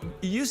what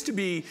used to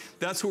be,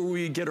 that's where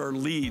we get our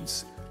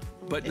leads,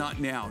 but not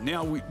now.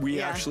 Now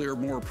we actually are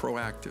more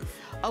proactive.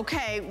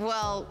 Okay,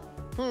 well,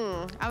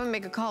 I'm gonna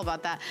make a call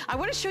about that. I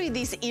want to show you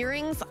these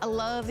earrings. I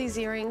love these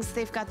earrings.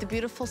 They've got the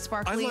beautiful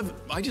sparkly.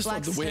 I just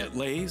love the way it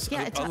lays.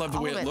 Yeah, I love the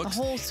way it looks.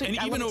 The whole suit, and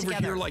even over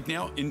here, like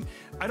now,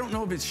 I don't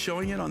know if it's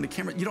showing it on the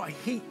camera. You know, I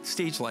hate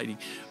stage lighting.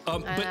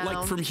 But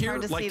like from here,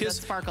 like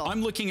this,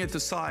 I'm looking at the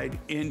side,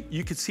 and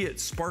you can see it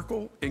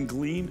sparkle and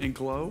gleam and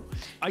glow.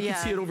 I can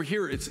see it over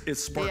here. It's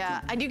sparkling.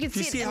 Yeah, and you can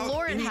see it. And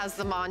Lauren has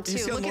them on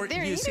too. Look at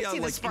there. You can see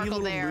the sparkle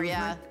there.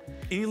 Yeah.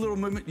 Any little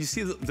movement, you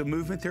see the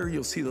movement there,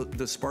 you'll see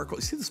the sparkle.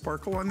 You see the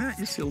sparkle on that?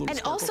 You see a little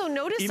sparkle. And also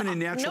notice, even in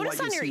natural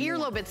light, on your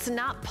earlobe, it's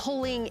not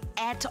pulling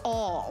at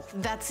all.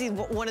 That's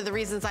one of the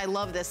reasons I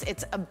love this.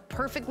 It's a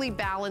perfectly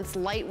balanced,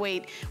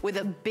 lightweight, with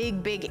a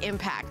big, big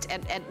impact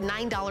at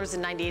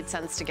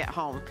 $9.98 to get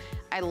home.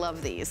 I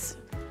love these.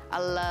 I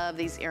love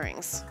these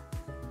earrings.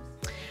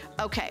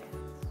 Okay.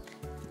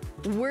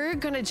 We're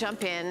gonna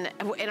jump in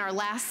our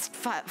last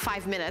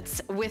 5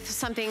 minutes with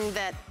something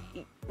that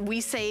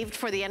we saved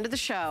for the end of the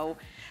show.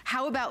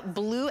 How about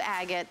blue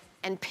agate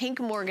and pink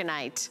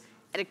morganite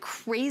at a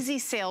crazy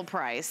sale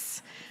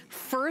price?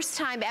 First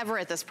time ever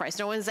at this price.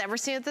 No one's ever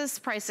seen it at this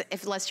price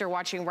unless you're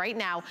watching right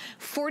now.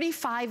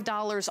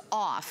 $45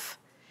 off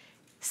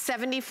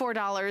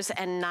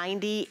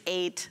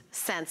 $74.98.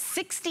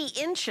 60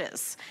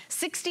 inches,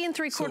 60 and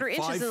 3/4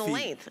 inches in the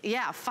length.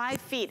 Yeah, 5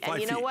 feet.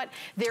 And you know what?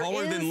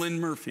 Taller than Lynn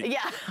Murphy.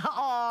 Yeah.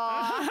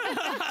 Aww.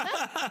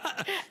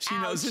 She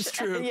knows it's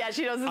true. Yeah,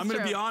 she knows it's true. I'm going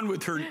to be on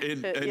with her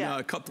in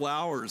a couple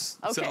hours.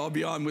 Okay. So I'll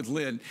be on with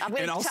Lynn. I'm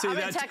going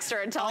to text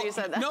her and tell her you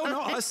said that. No,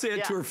 I'll say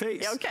it to her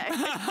face. Okay.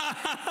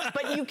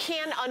 But you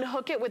can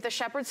unhook it with the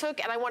shepherd's hook,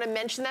 and I want to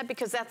mention that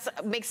because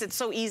that makes it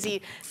so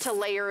easy to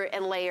layer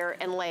and layer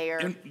and layer.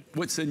 And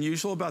what's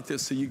unusual about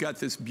this, so you got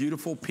this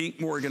beautiful pink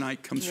morganite,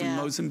 comes from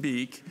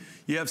Mozambique.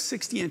 You have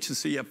 60 inches,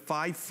 so you have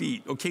 5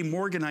 feet. Okay,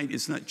 morganite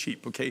is not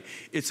cheap, okay?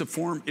 It's a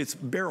form, it's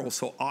beryl,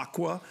 so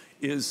aqua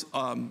is,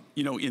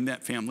 you know, in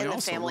that family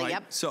also, family, right?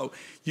 Yep. So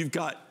you've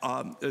got,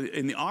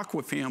 in the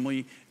aqua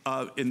family,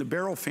 in the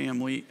beryl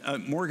family,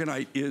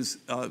 morganite is,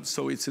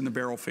 so it's in the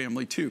beryl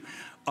family too.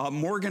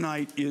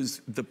 Morganite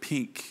is the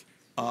pink.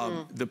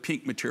 The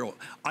pink material.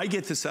 I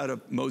get this out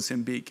of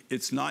Mozambique.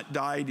 It's not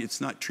dyed,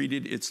 it's not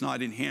treated, it's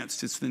not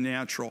enhanced, it's the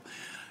natural.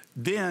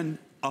 Then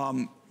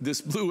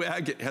this blue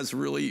agate has a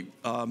really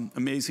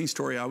amazing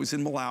story. I was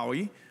in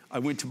Malawi. I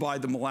went to buy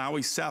the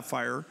Malawi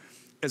sapphire.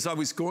 As I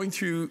was going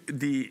through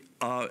the,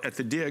 at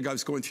the dig, I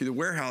was going through the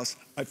warehouse,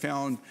 I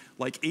found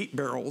like 8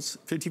 barrels,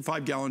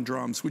 55-gallon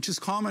drums, which is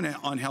common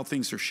on how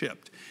things are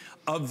shipped,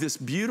 of this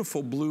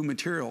beautiful blue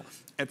material.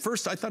 At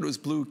first, I thought it was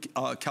blue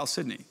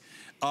chalcedony.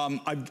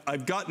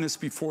 I've gotten this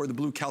before, the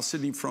blue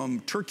chalcedony from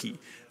Turkey,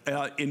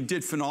 and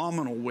did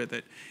phenomenal with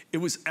it. It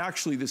was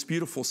actually this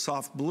beautiful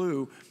soft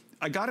blue.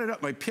 I got it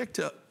up, I picked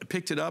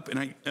it up,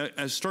 and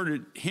I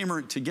started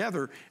hammering it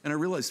together, and I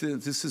realized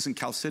that this isn't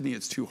chalcedony,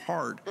 it's too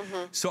hard.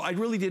 So I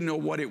really didn't know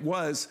what it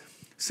was.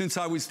 Since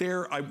I was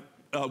there,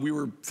 we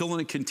were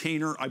filling a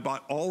container. I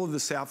bought all of the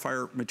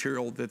sapphire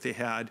material that they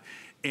had,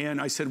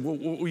 and I said, well,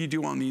 what will you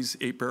do on these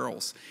 8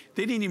 barrels?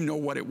 They didn't even know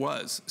what it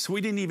was. So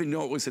we didn't even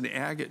know it was an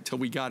agate till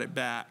we got it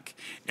back.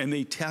 And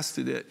they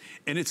tested it,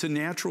 and it's a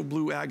natural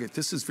blue agate.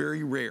 This is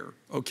very rare,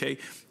 okay?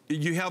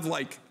 You have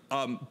like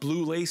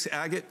blue lace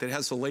agate that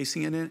has the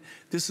lacing in it.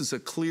 This is a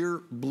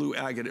clear blue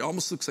agate. It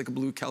almost looks like a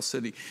blue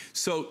chalcedony.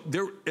 So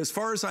there, as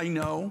far as I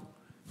know,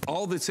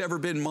 all that's ever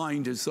been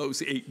mined is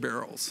those 8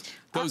 barrels.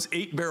 Those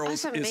 8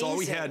 barrels is all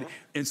we had.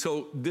 And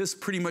so this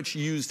pretty much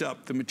used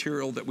up the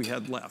material that we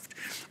had left.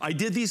 I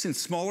did these in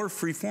smaller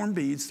freeform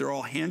beads. They're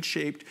all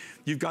hand-shaped.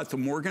 You've got the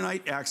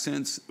morganite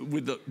accents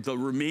with the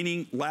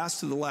remaining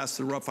last of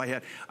the rough I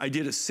had. I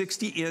did a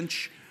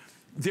 60-inch.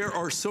 There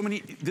are so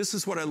many, this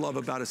is what I love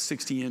about a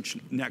 60-inch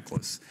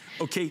necklace.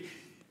 Okay,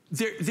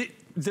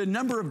 the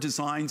number of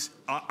designs,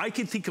 I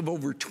can think of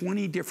over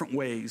 20 different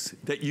ways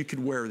that you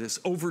could wear this.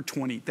 Over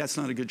 20. That's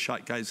not a good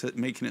shot, guys,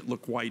 making it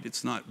look white.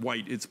 It's not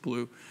white, it's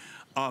blue.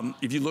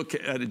 If you look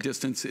at a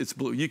distance, it's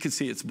blue. You can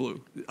see it's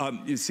blue.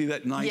 You see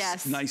that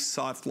nice, nice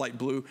soft light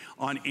blue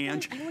on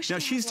Ange? Now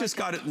she's just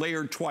got it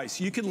layered twice.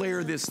 You could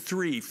layer this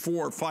 3,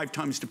 4, 5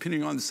 times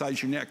depending on the size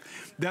of your neck.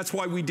 That's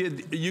why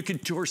you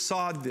could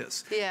torsade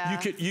this. Yeah.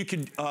 You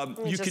could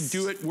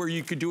do it where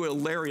you could do a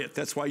lariat.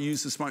 That's why I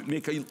use this,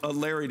 make a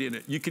lariat in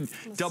it. You can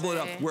double it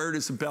up, wear it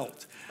as a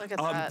belt. Look at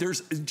that. There's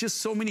just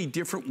so many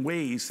different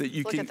ways that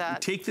you can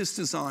take this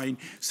design.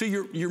 So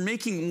you're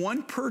making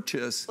one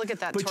purchase, but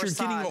you're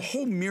getting a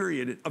whole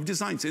myriad of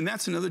designs. And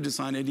that's another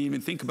design I didn't even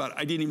think about.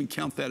 I didn't even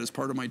count that as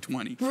part of my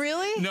 20.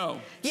 Really?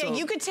 No. Yeah, so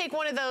you could take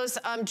one of those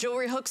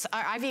jewelry hooks.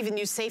 I've even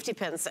used safety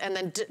pins and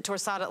then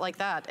torsade it like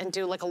that and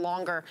do like a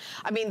longer.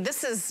 I mean,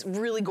 this is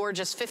really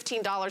gorgeous.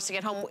 $15 to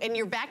get home. And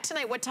you're back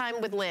tonight. What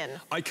time with Lynn?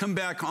 I come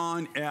back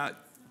on at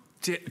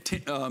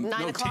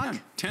 9 o'clock?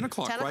 10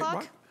 o'clock, 10 right?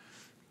 o'clock?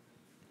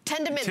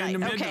 10 to midnight. 10 to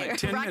midnight. Okay.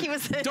 10 Rocky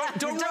was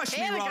don't rush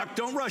me, Rock.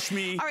 Don't rush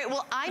me. All right.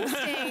 Well, I'm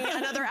staying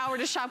another hour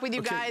to shop with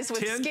you guys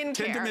with skincare.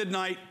 10 to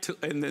midnight,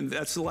 and then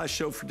that's the last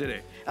show for today.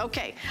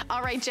 Okay.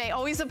 All right, Jay.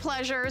 Always a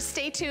pleasure.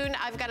 Stay tuned.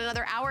 I've got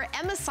another hour.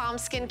 Emma Som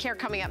Skincare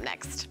coming up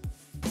next.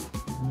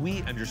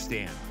 We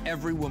understand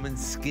every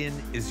woman's skin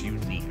is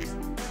unique.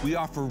 We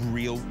offer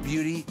real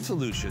beauty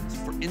solutions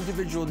for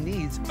individual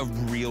needs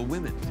of real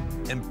women,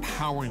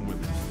 empowering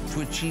women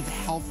to achieve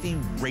healthy,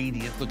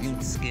 radiant-looking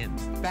skin,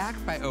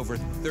 backed by over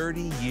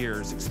 30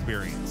 years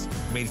experience,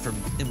 made from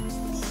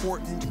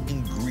important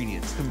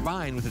ingredients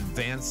combined with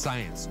advanced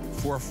science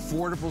for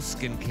affordable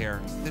skincare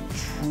that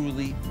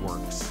truly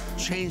works.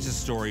 Change the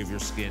story of your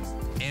skin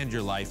and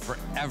your life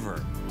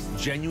forever.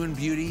 Genuine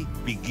beauty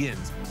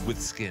begins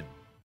with skin.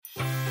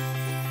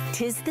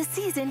 'Tis the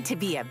season to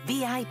be a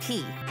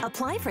VIP.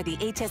 Apply for the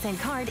HSN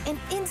card and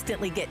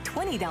instantly get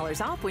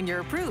 $20 off when you're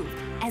approved.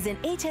 As an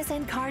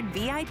HSN card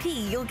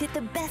VIP, you'll get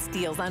the best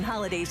deals on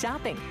holiday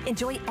shopping.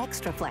 Enjoy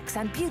extra flex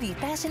on beauty,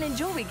 fashion, and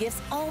jewelry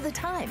gifts all the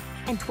time.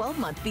 And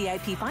 12-month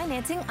VIP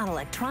financing on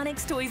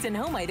electronics, toys, and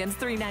home items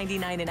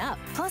 $3.99 and up.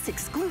 Plus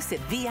exclusive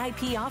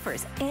VIP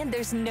offers. And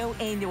there's no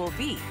annual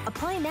fee.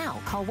 Apply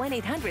now. Call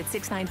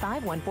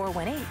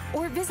 1-800-695-1418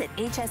 or visit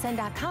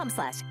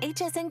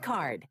hsn.com/HSN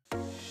card.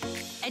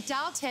 At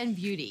Dial 10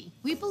 Beauty,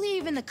 we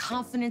believe in the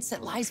confidence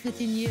that lies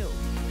within you.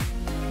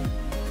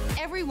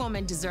 Every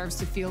woman deserves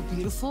to feel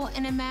beautiful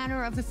in a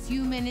matter of a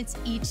few minutes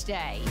each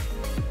day.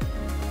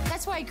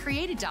 That's why I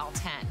created Doll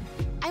 10.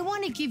 I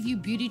want to give you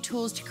beauty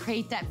tools to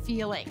create that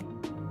feeling.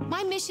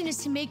 My mission is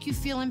to make you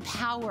feel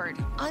empowered,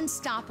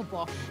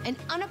 unstoppable, and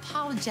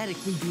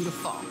unapologetically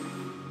beautiful.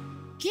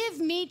 Give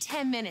me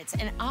 10 minutes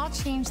and I'll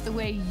change the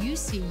way you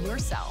see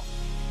yourself.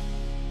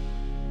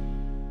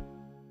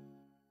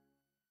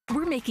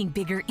 We're making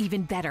bigger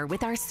even better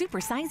with our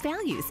supersize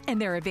values,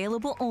 and they're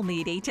available only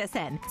at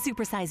HSN.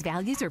 Supersize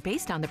values are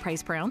based on the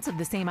price per ounce of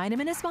the same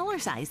item in a smaller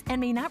size and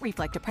may not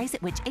reflect a price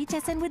at which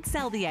HSN would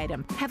sell the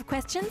item. Have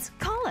questions?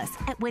 Call us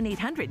at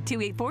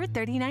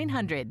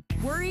 1-800-284-3900.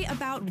 Worry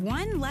about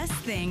one less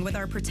thing with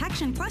our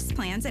Protection Plus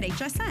plans at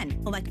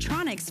HSN.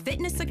 Electronics,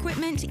 fitness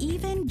equipment,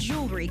 even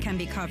jewelry can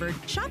be covered.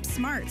 Shop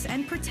smart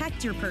and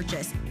protect your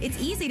purchase.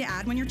 It's easy to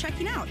add when you're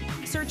checking out.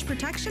 Search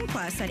Protection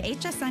Plus at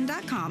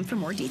hsn.com for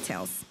more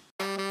details.